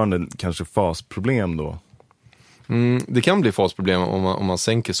fortfarande kanske fasproblem då? Det kan bli fasproblem om man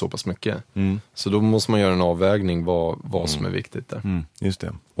sänker så pass mycket. Så då måste man göra en avvägning vad som är viktigt där. Just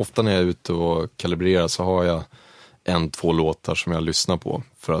det. Ofta när jag är ute och kalibrerar så har jag 1-2 låtar som jag lyssnar på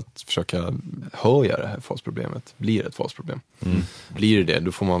för att försöka höja det här fasproblemet. Blir det ett fasproblem? Blir det,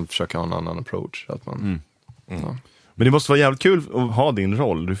 då får man försöka ha en annan approach. Att man, ja. Men det måste vara jävligt kul att ha din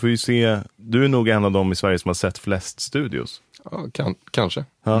roll. Du får ju se, du är nog en av dem i Sverige som har sett flest studios. Ja, kanske.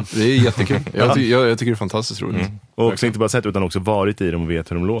 Ja. Det är jättekul. Jag tycker det är fantastiskt roligt. Och också inte bara sett utan också varit i dem och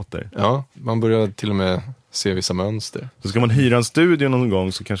vet hur de låter. Ja, man börjar till och med se vissa mönster. Så ska man hyra en studio någon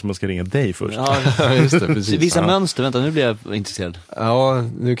gång så kanske man ska ringa dig först. Ja, just det, precis. Vissa mönster, vänta nu blir jag intresserad. Ja,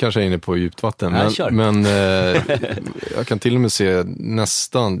 nu kanske jag är inne på djupt vatten. Men jag kan till och med se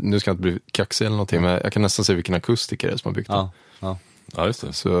nästan, nu ska jag inte bli kaxig eller någonting, men jag kan nästan se vilken akustiker det är som har byggt den. Ja, just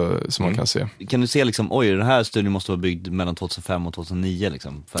det. Så man kan se. Kan du se liksom, oj, den här studion måste vara byggd mellan 2005 och 2009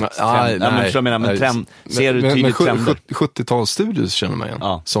 liksom? För att ser du tydligt trender? 70-talsstudios känner man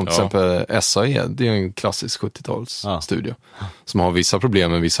igen. Som till exempel SAE, det är en klassisk 70-talsstudio. Som har vissa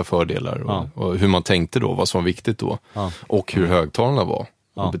problem med vissa fördelar. Och hur man tänkte då, vad som var viktigt då. Och hur högtalarna var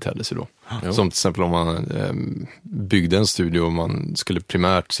och betedde sig då. Som till exempel om man byggde en studio och man skulle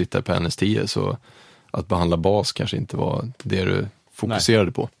primärt sitta på NS10, så att behandla bas kanske inte var det du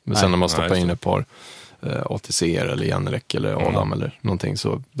fokuserade på. Men sen när man stoppar in ett par ATC eller Genelec eller Adam eller någonting,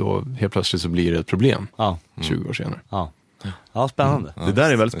 så då helt plötsligt så blir det ett problem 20 år senare. Ja, spännande. Det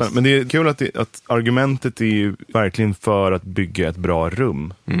där är väldigt spännande. Men det är kul att argumentet är ju verkligen för att bygga ett bra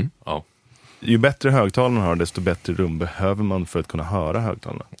rum. Ja. Ju bättre högtalarna man har, desto bättre rum behöver man för att kunna höra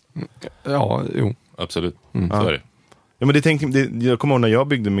högtalarna. Ja, jo. Absolut. Så är det. Ja, men jag kommer ihåg när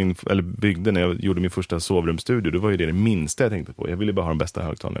jag när jag gjorde min första sovrumsstudio, då var ju det minsta jag tänkte på. Jag ville bara ha de bästa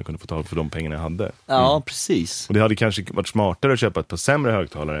högtalarna jag kunde få tag för de pengarna jag hade. Ja, precis. Och det hade kanske varit smartare att köpa ett par sämre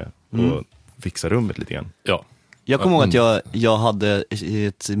högtalare och fixa rummet lite grann. Ja. Jag kommer ihåg att jag hade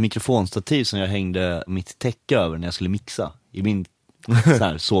ett mikrofonstativ som jag hängde mitt täcke över när jag skulle mixa i min så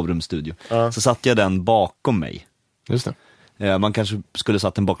här sovrumsstudio. Så satte jag den bakom mig. Just det. Man kanske skulle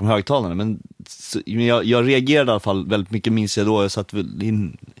satt den bakom högtalarna, men jag reagerade i alla fall väldigt mycket, minns jag då. Jag satt i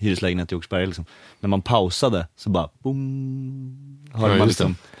en hyreslägenhet i Åkersberga liksom. När man pausade så bara boom, hörde man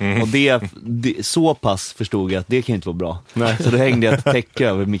liksom. Och det så pass förstod jag att det kan inte vara bra. Nej. Så då hängde jag ett täcke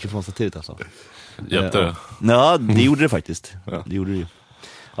över mikrofonstativet alltså. Hjälpte det? Ja, det gjorde det faktiskt. Det gjorde det ju.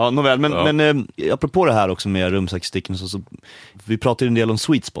 Ja, nåväl, men apropå det här också med rumsakustiken så vi pratade en del om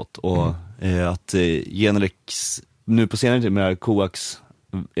sweet spot och att Genelecs nu på senare tid med Coax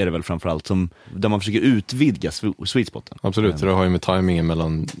är det väl framförallt där man försöker utvidga sweet spoten. Absolut, det har ju med timingen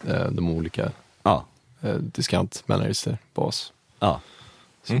mellan de olika diskant, mellanregister, bas.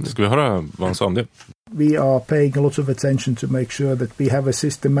 Ska vi höra vad han sa om det? We are paying a lot of attention to make sure that we have a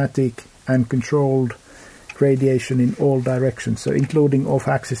systematic and controlled radiation in all directions, so including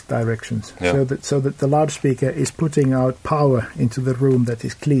off-axis directions, so that the loudspeaker is putting out power into the room that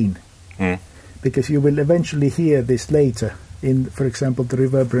is clean. Because you will eventually hear this later in, for example, the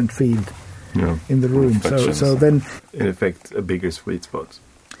reverberant field in the room. So then, in effect, a bigger sweet spot.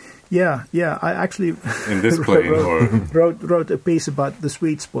 Yeah. I actually in this plane wrote a piece about the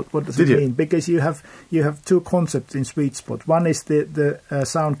sweet spot. What does it mean? Because you have two concepts in sweet spot. One is the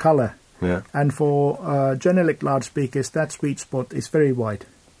sound color. Yeah. And for Genelec loudspeakers, that sweet spot is very wide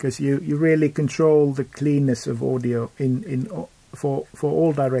because you really control the cleanness of audio for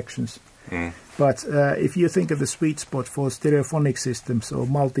all directions. But if you think of the sweet spot for stereophonic systems or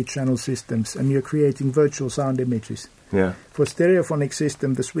multi-channel systems, and you're creating virtual sound images, for stereophonic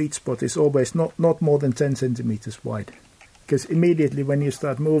system, the sweet spot is always not more than 10 centimeters wide. Because immediately when you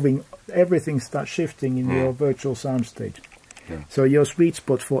start moving, everything starts shifting in your virtual sound stage. So your sweet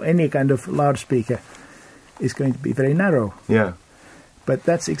spot for any kind of loudspeaker is going to be very narrow. Yeah. But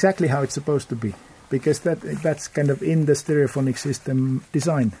that's exactly how it's supposed to be, because that's kind of in the stereophonic system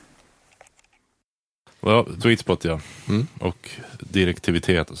design. Ja, sweet spot och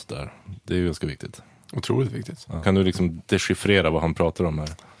direktivitet och sådär. Det är ju ganska viktigt. Otroligt viktigt. Ja. Kan du liksom dechiffrera vad han pratar om här?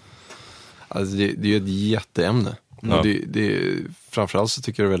 Alltså det är ju ett jätteämne. Och framförallt så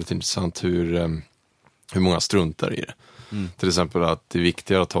tycker jag det är väldigt intressant hur många struntar i det. Till exempel att det är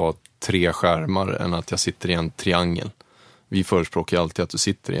viktigare att ha 3 skärmar än att jag sitter i en triangel. Vi förespråkar alltid att du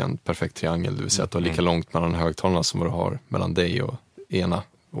sitter i en perfekt triangel, det vill säga att du har lika långt mellan högtalarna som vad du har mellan dig och ena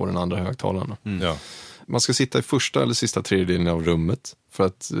och den andra högtalarna. Ja. Man ska sitta i första eller sista tredjedelen av rummet för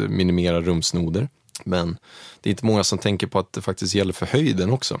att minimera rumsnoder. Men det är inte många som tänker på att det faktiskt gäller för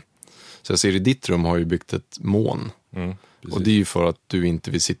höjden också. Så jag ser i ditt rum har ju byggt ett moln. Och det är ju för att du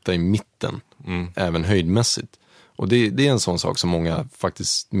inte vill sitta i mitten, även höjdmässigt. Och det är en sån sak som många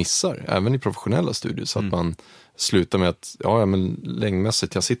faktiskt missar, även i professionella studier. Så att man slutar med att, men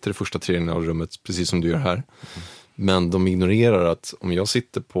längdmässigt, jag sitter i första tredjedelen av rummet, precis som du gör här. Men de ignorerar att om jag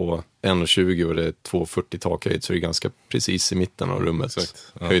sitter på 1,20 och det är 2,40 takhöjd så är det ganska precis i mitten av rummet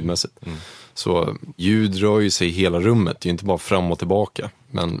höjdmässigt. Så ljud rör ju sig i hela rummet, det är ju inte bara fram och tillbaka.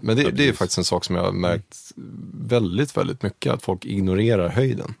 Men det är faktiskt en sak som jag har märkt väldigt, väldigt mycket, att folk ignorerar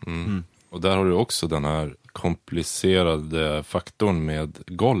höjden. Och där har du också den här komplicerade faktorn med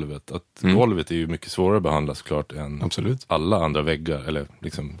golvet. Att golvet är ju mycket svårare att behandla såklart än alla andra väggar. Eller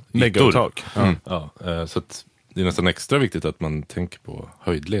liksom väggar och tak. Så att det är nästan extra viktigt att man tänker på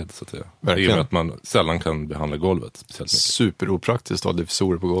höjdled, så att säga. Verkligen. I och med att man sällan kan behandla golvet speciellt mycket. Superopraktiskt att ha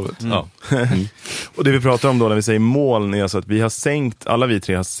diffusorer på golvet. Och det vi pratar om då när vi säger moln är alltså att alla vi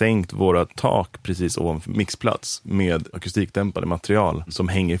tre har sänkt våra tak precis ovanför mixplats med akustikdämpade material som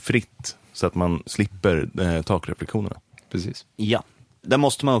hänger fritt så att man slipper takreflektionerna. Precis. Ja, där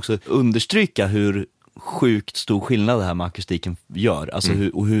måste man också understryka hur sjukt stor skillnad det här med akustiken gör. Alltså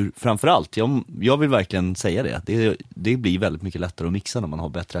hur framförallt, jag vill verkligen säga det blir väldigt mycket lättare att mixa när man har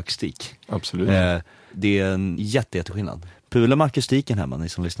bättre akustik. Absolut. Det är en jätteskillnad. Pula med akustiken här, ni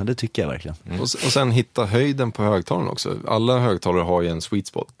som lyssnar, det tycker jag verkligen. Och sen hitta höjden på högtalaren också. Alla högtalare har ju en sweet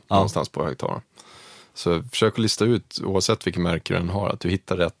spot någonstans på högtalaren. Så försök att lista ut, oavsett vilken märke den har, att du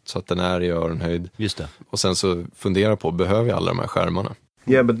hittar rätt så att den är i öronhöjd. Just det. Och sen så fundera på, behöver jag alla de här skärmarna?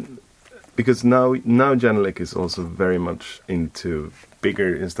 Yeah, but because now Genelec is also very much into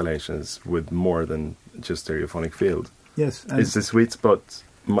bigger installations with more than just stereophonic field. Yes. Is the sweet spot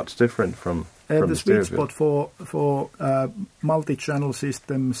much different from the sweet spot for multi-channel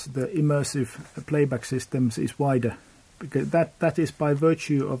systems, the immersive playback systems, is wider, because that is by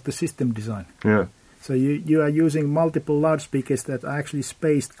virtue of the system design. Yeah. So you are using multiple loudspeakers that are actually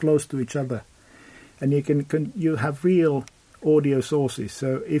spaced close to each other, and you have real audio sources.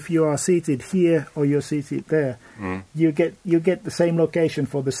 So if you are seated here or you're seated there, you get the same location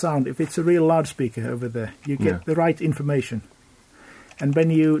for the sound. If it's a real loudspeaker over there, you get the right information. And when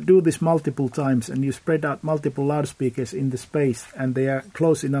you do this multiple times and you spread out multiple loudspeakers in the space and they are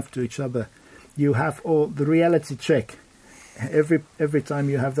close enough to each other, you have all the reality check every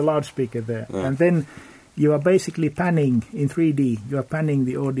time you have the loudspeaker there. And then you are basically panning in 3D. You are panning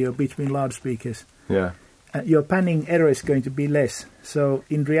the audio between loudspeakers. Yeah. Your panning error is going to be less. So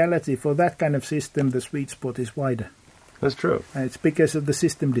in reality, for that kind of system, the sweet spot is wider. That's true. And it's because of the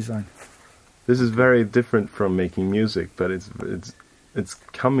system design. This is very different from making music, but it's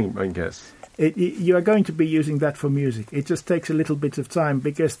coming, I guess. You are going to be using that for music. It just takes a little bit of time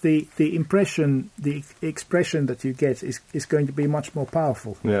because the impression, the expression that you get is going to be much more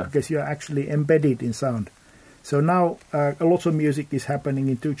powerful. Yeah. Because you are actually embedded in sound. So now a lot of music is happening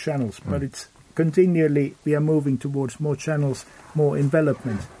in 2 channels, but it's continually we are moving towards more channels, more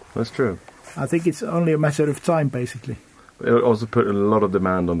envelopment. That's true. I think it's only a matter of time, basically. It would also put a lot of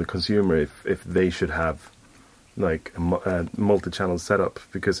demand on the consumer if they should have like a multi-channel setup,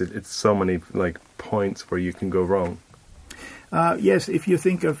 because it's so many like points where you can go wrong. Yes, if you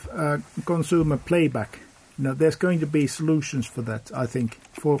think of consumer playback, there's going to be solutions for that. I think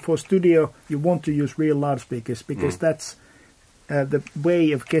for studio, you want to use real loudspeakers because that's the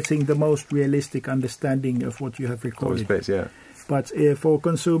way of getting the most realistic understanding of what you have recorded. Space, yeah. But for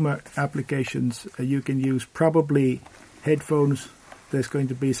consumer applications, you can use probably headphones. There's going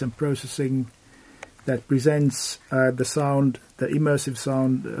to be some processing that presents the sound, the immersive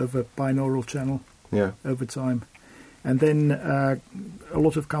sound of a binaural channel over time. And then a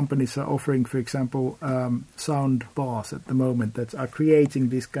lot of companies are offering, for example, sound bars at the moment that are creating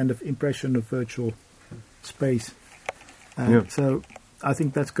this kind of impression of virtual space. So I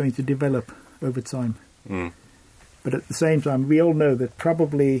think that's going to develop over time. But at the same time, we all know that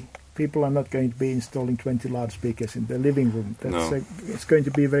probably people are not going to be installing 20 loudspeakers in their living room. It's going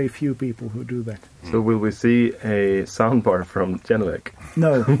to be very few people who do that. So will we see a soundbar from Genelec?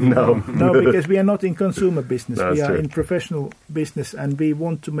 No. No, because we are not in consumer business. That's we are true. in professional business, and we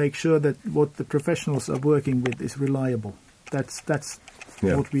want to make sure that what the professionals are working with is reliable. That's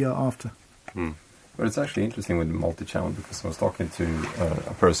what we are after. But it's actually interesting with the multi-channel, because I was talking to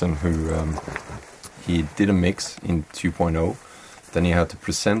a person who he did a mix in 2.0. Then he had to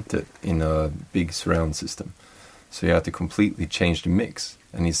present it in a big surround system. So he had to completely change the mix.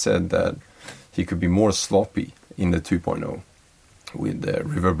 And he said that he could be more sloppy in the 2.0 with the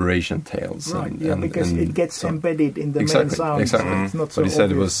reverberation tails. Right, and because it gets embedded in the main sound. Exactly. So it's not so but he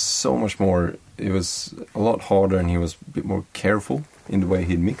said it obvious. was so much more, it was a lot harder, and he was a bit more careful in the way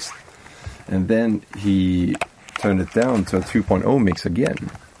he mixed. And then he turned it down to a 2.0 mix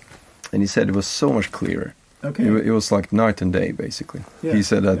again. And he said it was so much clearer. Okay. It was like night and day, basically. Yeah, He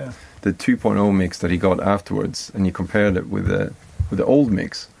said that the 2.0 mix that he got afterwards, and he compared it with the old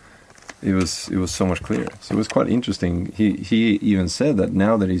mix, it was so much clearer. So it was quite interesting. He even said that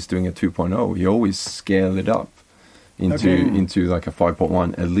now that he's doing a 2.0, he always scaled it up into like a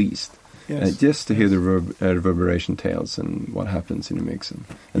 5.1 at least. Yes. Just to hear the reverberation tails and what happens in the mix, and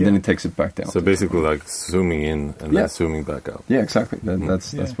then it takes it back down. So basically, like zooming in and then zooming back out. Yeah, exactly.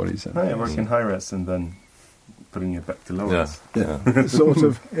 That's what he said. I work in high res and then putting it back to low res. Sort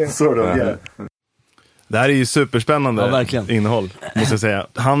of. Yeah. Det här är ju superspännande innehåll, måste jag säga.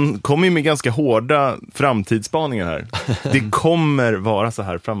 Han kommer ju med ganska hårda framtidsspaningar här. Det kommer vara så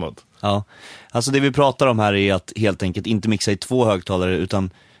här framåt. Ja, alltså det vi pratar om här är att helt enkelt inte mixa i 2 högtalare, utan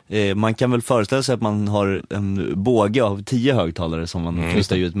man kan väl föreställa sig att man har en båge av 10 högtalare som man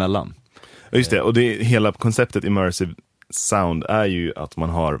flyttar ljud mellan. Just det, och hela konceptet immersive sound är ju att man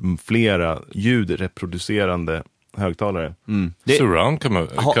har flera ljudreproducerande högtalare. Surround kan man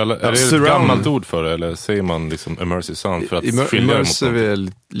kalla, är det ett gammalt ord för det, eller säger man liksom immersive sound för att skilja immersive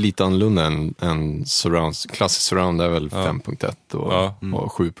är lite annorlunda än surround. Klassisk surround är väl 5.1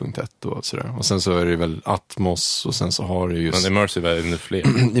 och 7.1 och sådär. Och sen så är det väl Atmos, och sen så har det just... Men immersive är ännu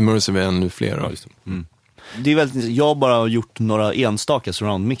fler. Immersive är ännu fler. Ja, just det. Det är väldigt, jag har bara gjort några enstaka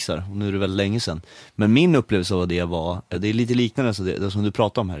surround-mixar, och nu är det väldigt länge sedan. Men min upplevelse av det är lite liknande så det som du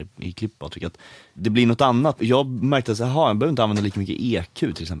pratar om här i klipp, Patrik, att det blir något annat. Jag märkte att jag behöver inte använda lika mycket EQ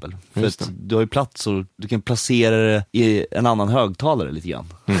till exempel. För att du har ju plats och du kan placera det i en annan högtalare lite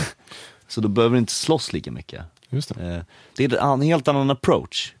grann. Så då behöver du inte slåss lika mycket. Just det. Det är en helt annan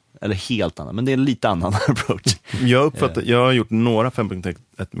approach. Eller helt annan, men det är en lite annan approach. Jag har gjort några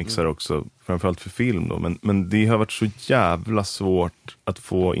 5.1-mixar också, framförallt för film då, men det har varit så jävla svårt att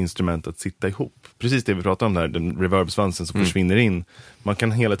få instrument att sitta ihop. Precis det vi pratade om där, den reverb-svansen som försvinner in. Man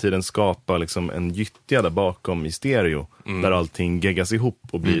kan hela tiden skapa liksom en gyttja där bakom i stereo, där allting geggas ihop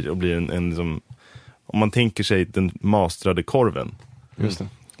och blir en liksom, om man tänker sig den mastrade korven. Just det.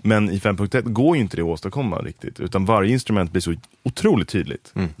 Men i 5.1 går ju inte det att åstadkomma riktigt, utan varje instrument blir så otroligt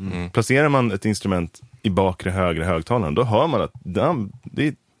tydligt. Placerar man ett instrument i bakre högre högtalaren, då hör man att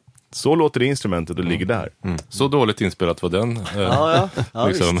så låter det instrumentet och ligger där. Så dåligt inspelat var den.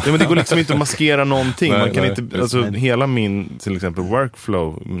 Liksom. Men det går liksom inte att maskera någonting. Man kan inte, alltså, hela min till exempel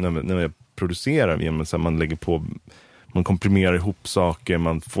workflow när jag producerar, man lägger på, man komprimerar ihop saker,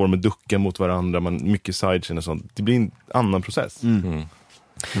 man får med ducka mot varandra, mycket sidechain och sånt. Det blir en annan process.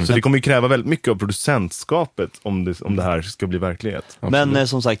 Så det kommer ju kräva väldigt mycket av producentskapet om det här ska bli verklighet. Men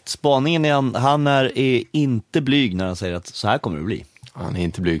som sagt, spaningen är han är inte blyg när han säger att så här kommer det bli. Han är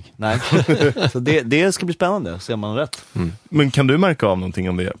inte blyg. Nej. Så det ska bli spännande, ser man rätt. Men kan du märka av någonting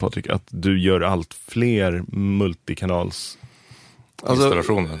om det, Patrik? Att du gör allt fler multikanals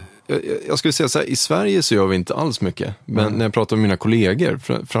installationer? Jag skulle säga så här, i Sverige så gör vi inte alls mycket. Men när jag pratar med mina kollegor,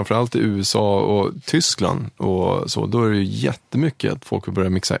 framförallt i USA och Tyskland och så, då är det ju jättemycket att folk vill börja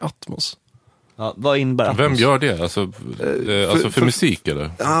mixa i Atmos. Ja, vad innebär Atmos? Vem gör det? Alltså för musik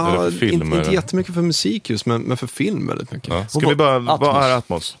eller? Ja, eller för film, inte jättemycket för musik just, men för film väldigt mycket. Ja. Ska vi bara, vad är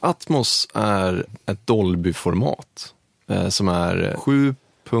Atmos? Atmos är ett Dolby-format som är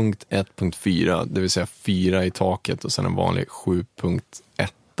 7.1.4, det vill säga 4 i taket och sen en vanlig 7.1.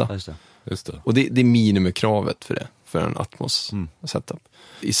 Just det. Och det är minimikravet för en Atmos setup.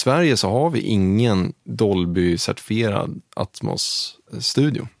 I Sverige så har vi ingen Dolby-certifierad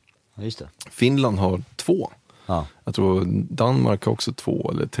Atmos-studio. Just det. Finland har 2. Ja. Jag tror Danmark har också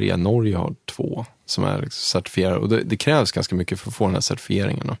 2 eller 3. Norge har 2 som är certifierade. Och det krävs ganska mycket för att få den här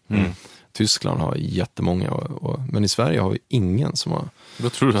certifieringen. Tyskland har jättemånga, men i Sverige har vi ingen som har...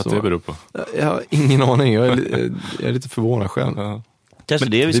 Vad tror du att det beror på? Jag har ingen aning, jag är lite förvånad själv. Ja.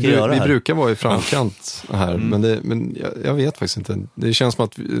 Det vi ska göra här. Vi brukar vara i framkant här, men jag vet faktiskt inte. Det känns som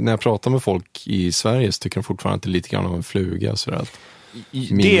att när jag pratar med folk i Sverige så tycker de fortfarande att det är lite grann av en fluga. Så att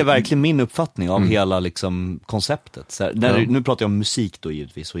det är verkligen min uppfattning av hela liksom, konceptet. Så här, nu pratar jag om musik då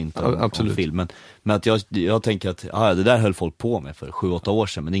givetvis och inte om film. Men att jag tänker att det där höll folk på med för 7-8 år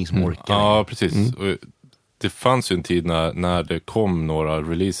sedan, men det är ingen som orkar. Ja, precis. Och det fanns ju en tid när det kom några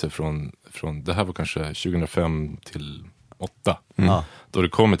releaser från det här var kanske 2005 till 8. Då det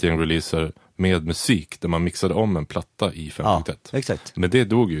kom ett gäng releaser med musik där man mixade om en platta i 5.1. Exakt. Men det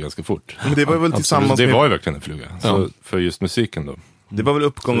dog ju ganska fort. Men det var väl tillsammans det var ju verkligen en fluga. Så för just musiken då. Det var väl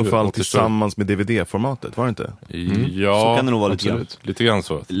uppgång och fall tillsammans med DVD-formatet, var det inte? Ja, så kan det nog vara lite grann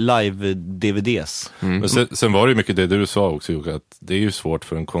så. Live-DVDs. Men sen var det ju mycket det du sa också, Jocke, att det är ju svårt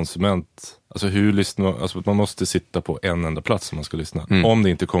för en konsument. Alltså hur lyssna, alltså man måste sitta på en enda plats om man ska lyssna. Om det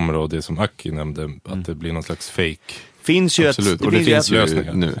inte kommer då det som Aki nämnde, att det blir någon slags fake. Finns ju Absolut, och det finns ju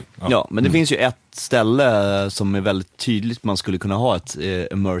lösningar nu. Ja, men det finns ju ett ställe som är väldigt tydligt man skulle kunna ha ett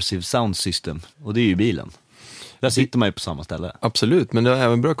immersive sound system. Och det är ju bilen. Där sitter man ju på samma ställe. Absolut, men det har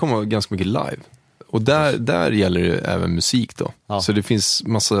även börjat komma ganska mycket live. Och där gäller det även musik då. Ja. Så det finns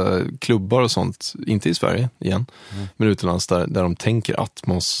massa klubbar och sånt, inte i Sverige igen, men utomlands där de tänker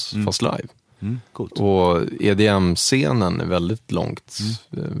Atmos fast live. Coolt. Och EDM-scenen är väldigt långt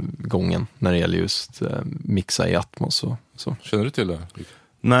gången när det gäller just mixa i Atmos och så. Känner du till det?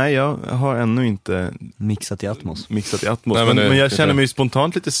 Nej, jag har ännu inte mixat i Atmos. Nej, men jag känner mig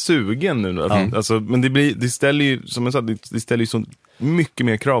spontant lite sugen nu. Alltså, men det ställer ju, som jag sa, det ställer ju så mycket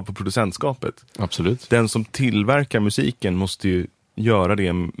mer krav på producentskapet. Absolut. Den som tillverkar musiken måste ju göra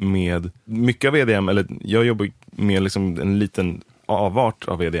det med mycket av EDM, eller jag jobbar med liksom en liten avart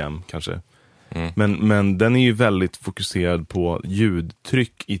av EDM kanske. Men den är ju väldigt fokuserad på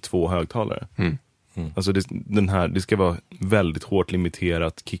ljudtryck i 2 högtalare. Alltså det ska vara väldigt hårt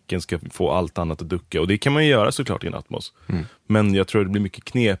limiterat, kicken ska få allt annat att ducka, och det kan man ju göra såklart i en Atmos. Men jag tror det blir mycket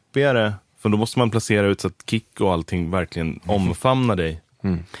knepigare, för då måste man placera ut så att kick och allting verkligen omfamnar dig.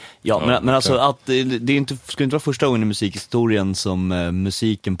 Ja, men alltså att det skulle inte vara första gången i musikhistorien som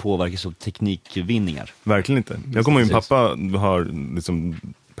musiken påverkas av teknikvinningar. Verkligen inte. Jag kommer ihåg min pappa har liksom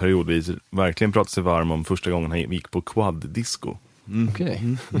periodvis verkligen pratat sig varm om första gången han gick på quad-disco.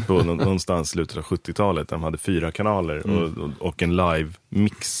 På någonstans slutet av 70-talet. De hade 4 kanaler och en live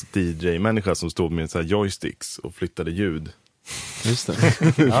mix DJ-människa som stod med så här joysticks och flyttade ljud. Just det.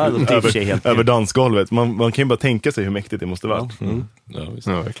 över dansgolvet. Man kan ju bara tänka sig hur mäktigt det måste vara. Ja,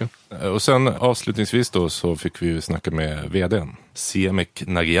 verkligen. Och sen avslutningsvis då så fick vi ju snacka med vdn. Siemek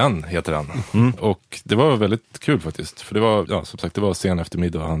Nagian heter han. Och det var väldigt kul faktiskt. För det var, som sagt, det var sen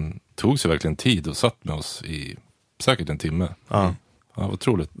eftermiddag och han tog sig verkligen tid och satt med oss i säkert en timme. Ja,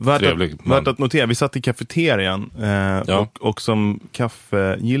 otroligt trevlig. Värt att notera, vi satt i kafeterian och som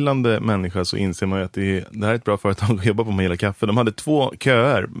kaffegillande människa så inser man ju att det här är ett bra företag att jobba på med hela kaffe. De hade 2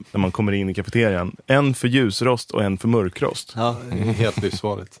 köer när man kommer in i kafeterian. En för ljusrost och en för mörkrost. Ja, helt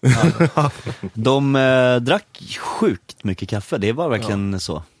livsfarligt. De drack sjukt mycket kaffe, det var verkligen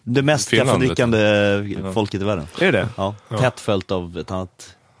så. Det mest kaffedrickande folket i världen. Är det? Ja, tätt följt av ett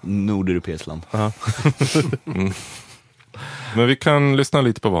annat nordeuropeiskt land. Men vi kan lyssna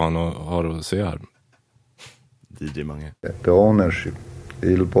lite på vad han har att säga här. DJ Mange. The ownership,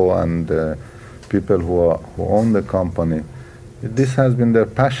 Ilpo and the people who own the company, this has been their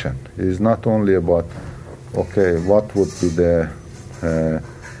passion. It's not only about, okay, what would be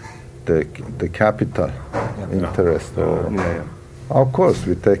the capital interest. Of course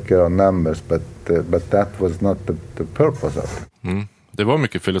we take care of numbers, but that was not the purpose of it. Det var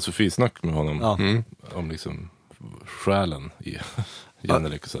mycket filosofisnack med honom om liksom själen i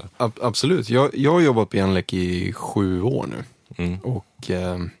Genelec. Absolut. Jag har jobbat på Genelec i 7 år nu. Och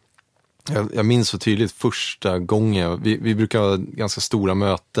jag minns så tydligt första gången. Vi brukar ha ganska stora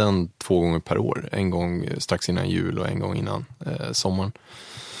möten 2 gånger per år. En gång strax innan jul och en gång innan sommaren.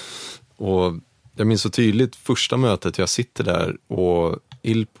 Och jag minns så tydligt första mötet. Jag sitter där och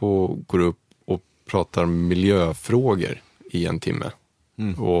Ilpo går upp och pratar miljöfrågor i en timme.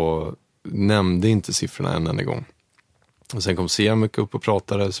 Och nämnde inte siffrorna en enda gång. Och sen kom Siemek upp och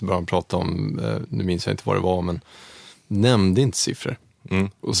pratade, så började han prata om, nu minns jag inte vad det var, men nämnde inte siffror.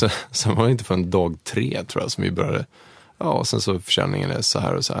 Och sen var det inte förrän dag 3 tror jag som vi började, och sen så försäljningen är så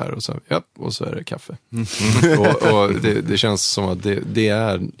här och så här och så, och så är det kaffe. och det känns som att det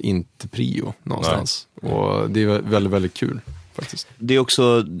är inte prio någonstans. Nej. Och det är väldigt, väldigt kul. Faktiskt. Det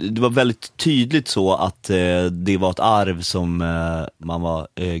var väldigt tydligt så att det var ett arv som man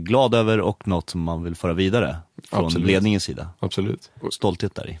var glad över och något som man vill föra vidare från ledningens sida. Absolut. Och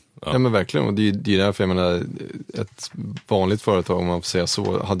stolthet där i. Ja, men verkligen. Och det är därför jag menar, ett vanligt företag, om man får säga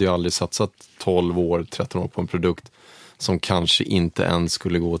så, hade ju aldrig satsat 12 år, 13 år på en produkt som kanske inte ens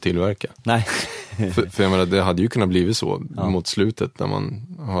skulle gå att tillverka. Nej. för jag menar, det hade ju kunnat bli så mot slutet när man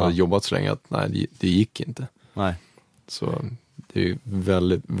har jobbat så länge att nej, det gick inte. Nej. Så det är ju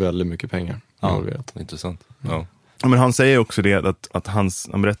väldigt, väldigt mycket pengar. Intressant. Ja, men han säger också det att han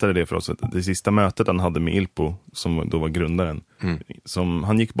berättade det för oss, att det sista mötet han hade med Ilpo, som då var grundaren, som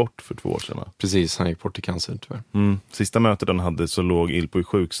han gick bort för 2 år sedan. Precis, han gick bort i cancer tyvärr. Sista mötet han hade så låg Ilpo i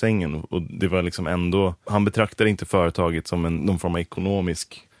sjuksängen, och det var liksom ändå, han betraktade inte företaget som någon form av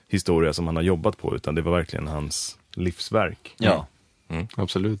ekonomisk historia som han har jobbat på, utan det var verkligen hans livsverk. Ja.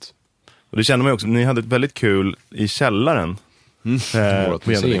 Absolut. Och det känner man ju också, ni hade ett väldigt kul i källaren. Vårt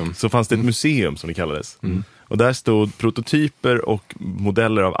museum. Så fanns det ett museum som det kallades. Och där stod prototyper och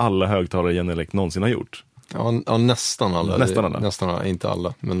modeller av alla högtalare Genelec någonsin har gjort. Ja, nästan alla. Nästan alla. Inte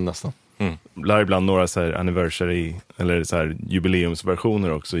alla, men nästan. Däribland några så här anniversary eller så här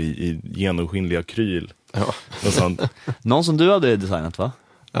jubileumsversioner också i genomskinlig akryl. Ja. Och sånt. Någon som du hade designat, va?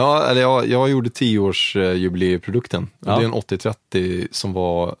 Ja, eller jag gjorde 10-års jubileuprodukten. Ja. Det är en 8030 som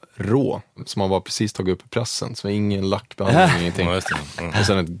var rå, som man bara precis tagit upp i pressen. Så ingen lackbehandling, ingenting. Ja, just det. Och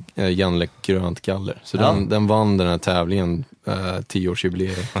sen ett Genelec grönt galler. Så den vann den här tävlingen,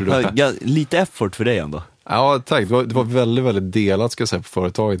 10-årsjubileuprodukten. Lite effort för dig ändå. Ja, tack. Det var väldigt, väldigt delat, ska jag säga, på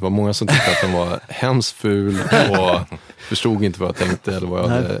företaget. Det var många som tyckte att den var hemskt ful och förstod inte vad jag tänkte eller vad jag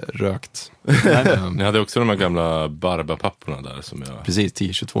hade rökt. Ni hade också de här gamla Barbapapporna där som jag... Precis,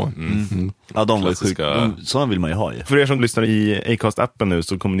 1022. Ja, de var ju Klassiska- sjuka. Sådana vill man ju ha ju. För er som lyssnar i Acast-appen nu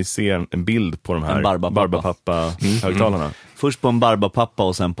så kommer ni se en bild på de här En Barbapappa-högtalarna. Först på en Barbapappa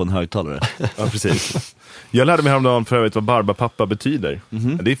och sen på en högtalare. Ja, precis. Jag lärde mig häromdagen för övrigt vad Barbapappa betyder.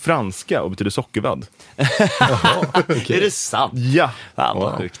 Det är franska och betyder sockervadd. Är det sant? Ja, Fan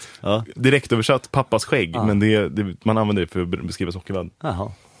vad sjukt. Ja. direkt översatt pappas skägg, men man använder det för att beskriva sockervadd.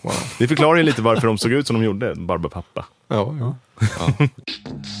 Jaha. Det förklarar ju lite varför de såg ut som de gjorde, Barbapappa. Ja.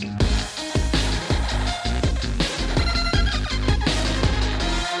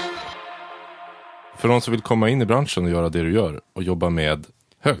 För de som vill komma in i branschen och göra det du gör och jobba med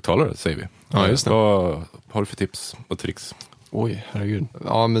högtalare, säger vi. Ja, just det. Vad har du för tips och tricks? Oj, herregud.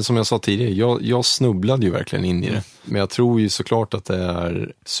 Ja, men som jag sa tidigare, jag snubblade ju verkligen in i det. Men jag tror ju såklart att det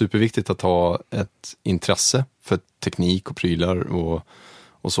är superviktigt att ha ett intresse för teknik och prylar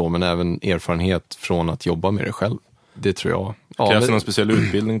och så, men även erfarenhet från att jobba med det själv. Det tror jag. Krävs det någon speciell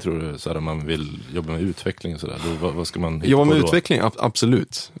utbildning, tror du, så här, om man vill jobba med utveckling och sådär? Vad ska man hitta Jobba med på då? utveckling,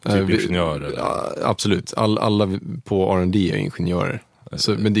 absolut. Typ ingenjör eller? Ja, absolut. Alla på R&D är ingenjörer.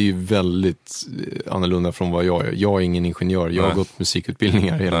 Så, men det är ju väldigt annorlunda från vad jag gör. Jag är ingen ingenjör. Jag har gått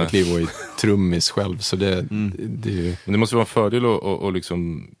musikutbildningar hela mitt liv och är trummis själv. Så det är ju... Men det måste vara en fördel att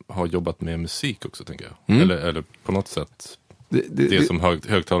liksom ha jobbat med musik också, tänker jag. Eller på något sätt det som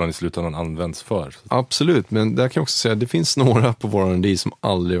högtalaren i slutändan används för. Absolut, men där kan jag också säga att det finns några på vår R&D som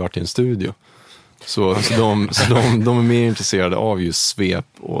aldrig varit i en studio. Så de är mer intresserade av just svep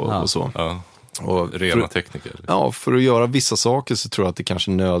och så. Ja. Och Rena tekniker. Ja, för att göra vissa saker så tror jag att det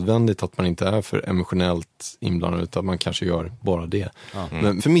kanske är nödvändigt att man inte är för emotionellt inblandad, utan man kanske gör bara det.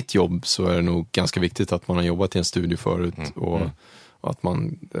 Men för mitt jobb så är det nog ganska viktigt att man har jobbat i en studio förut och att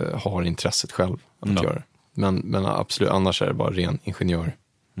man har intresset själv att göra det. Men absolut, annars är det bara ren ingenjörskap.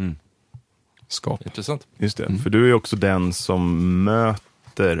 Intressant. Just det, för du är ju också den som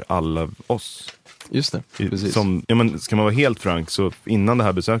möter alla oss. Just det, precis. Ska man vara helt frank, så innan det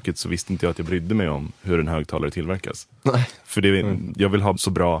här besöket så visste inte jag att jag brydde mig om hur en högtalare tillverkas. Nej. För jag vill ha så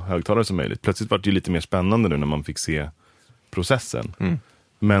bra högtalare som möjligt. Plötsligt var det ju lite mer spännande nu när man fick se processen.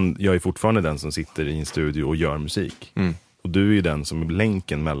 Men jag är fortfarande den som sitter i en studio och gör musik. Och du är ju den som är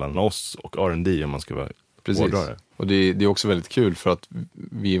länken mellan oss och R&D, om man ska vara hårdrare. Och det är också väldigt kul för att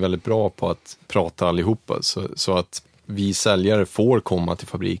vi är väldigt bra på att prata allihopa. Så att vi säljare får komma till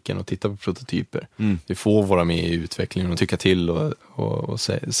fabriken och titta på prototyper. Vi får vara med i utvecklingen och tycka till och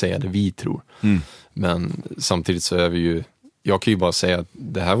säga det vi tror. Men samtidigt så är vi ju, jag kan ju bara säga att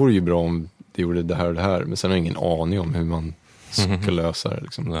det här vore ju bra om det gjorde det här och det här, men sen har jag ingen aning om hur man ska lösa det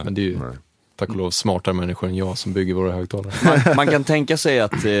liksom. Men det är ju tack och lov smartare människor än jag som bygger våra högtalare. Man kan tänka sig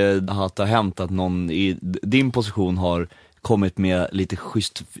att det har hänt att någon i din position har kommit med lite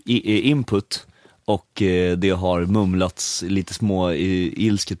schysst input och det har mumlats lite små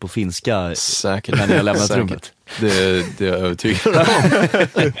ilsket på finska. Säkert. När ni har lämnat rummet. Det är jag övertygad om.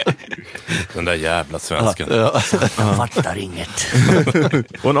 Den där jävla svensken. Jag fattar inget.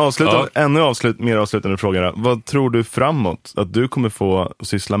 Och mer avslutande fråga då. Vad tror du framåt att du kommer få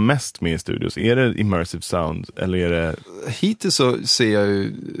syssla mest med i studios? Är det immersive sound eller är det... Hittills så ser jag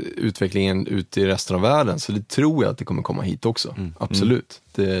ju utvecklingen ut i resten av världen, så det tror jag att det kommer komma hit också. Absolut,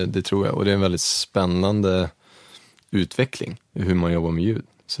 det tror jag. Och det är en väldigt spännande utveckling i hur man jobbar med ljud.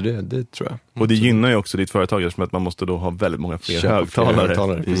 Så det tror jag. Och det gynnar ju också ditt företag, eftersom att man måste då ha väldigt många fler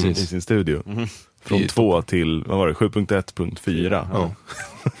högtalare i sin studio. Från 2 till, vad var det, 7.1.4. Ja.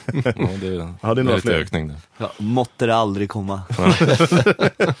 Det är lite ökning där. Ja, måtte det aldrig komma.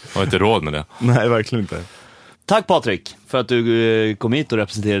 Har inte råd med det. Nej, verkligen inte. Tack Patrik för att du kom hit och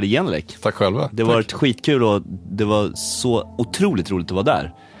representerade Genelec. Tack själva. Det var ett skitkul och det var så otroligt roligt att vara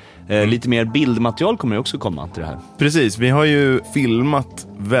där. Lite mer bildmaterial kommer ju också komma till det här. Precis, vi har ju filmat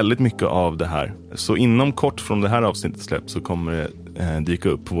väldigt mycket av det här. Så inom kort från det här avsnittet släppt så kommer det dyka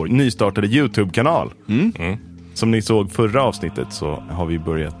upp på vår nystartade YouTube-kanal. Som ni såg förra avsnittet så har vi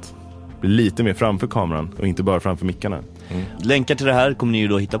börjat bli lite mer framför kameran och inte bara framför mickarna. Länkar till det här kommer ni ju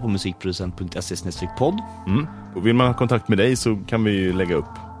då hitta på musikproducent.se/podd. Och vill man ha kontakt med dig så kan vi ju lägga upp.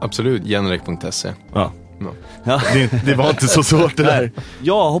 Absolut, genrek.se. Ja. Ja. Det var inte så svårt det där.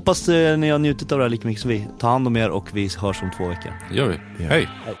 Ja, hoppas ni har njutit av det här lika mycket som vi. Ta hand om er och vi hörs om 2 veckor. Det gör vi. Ja. Hej.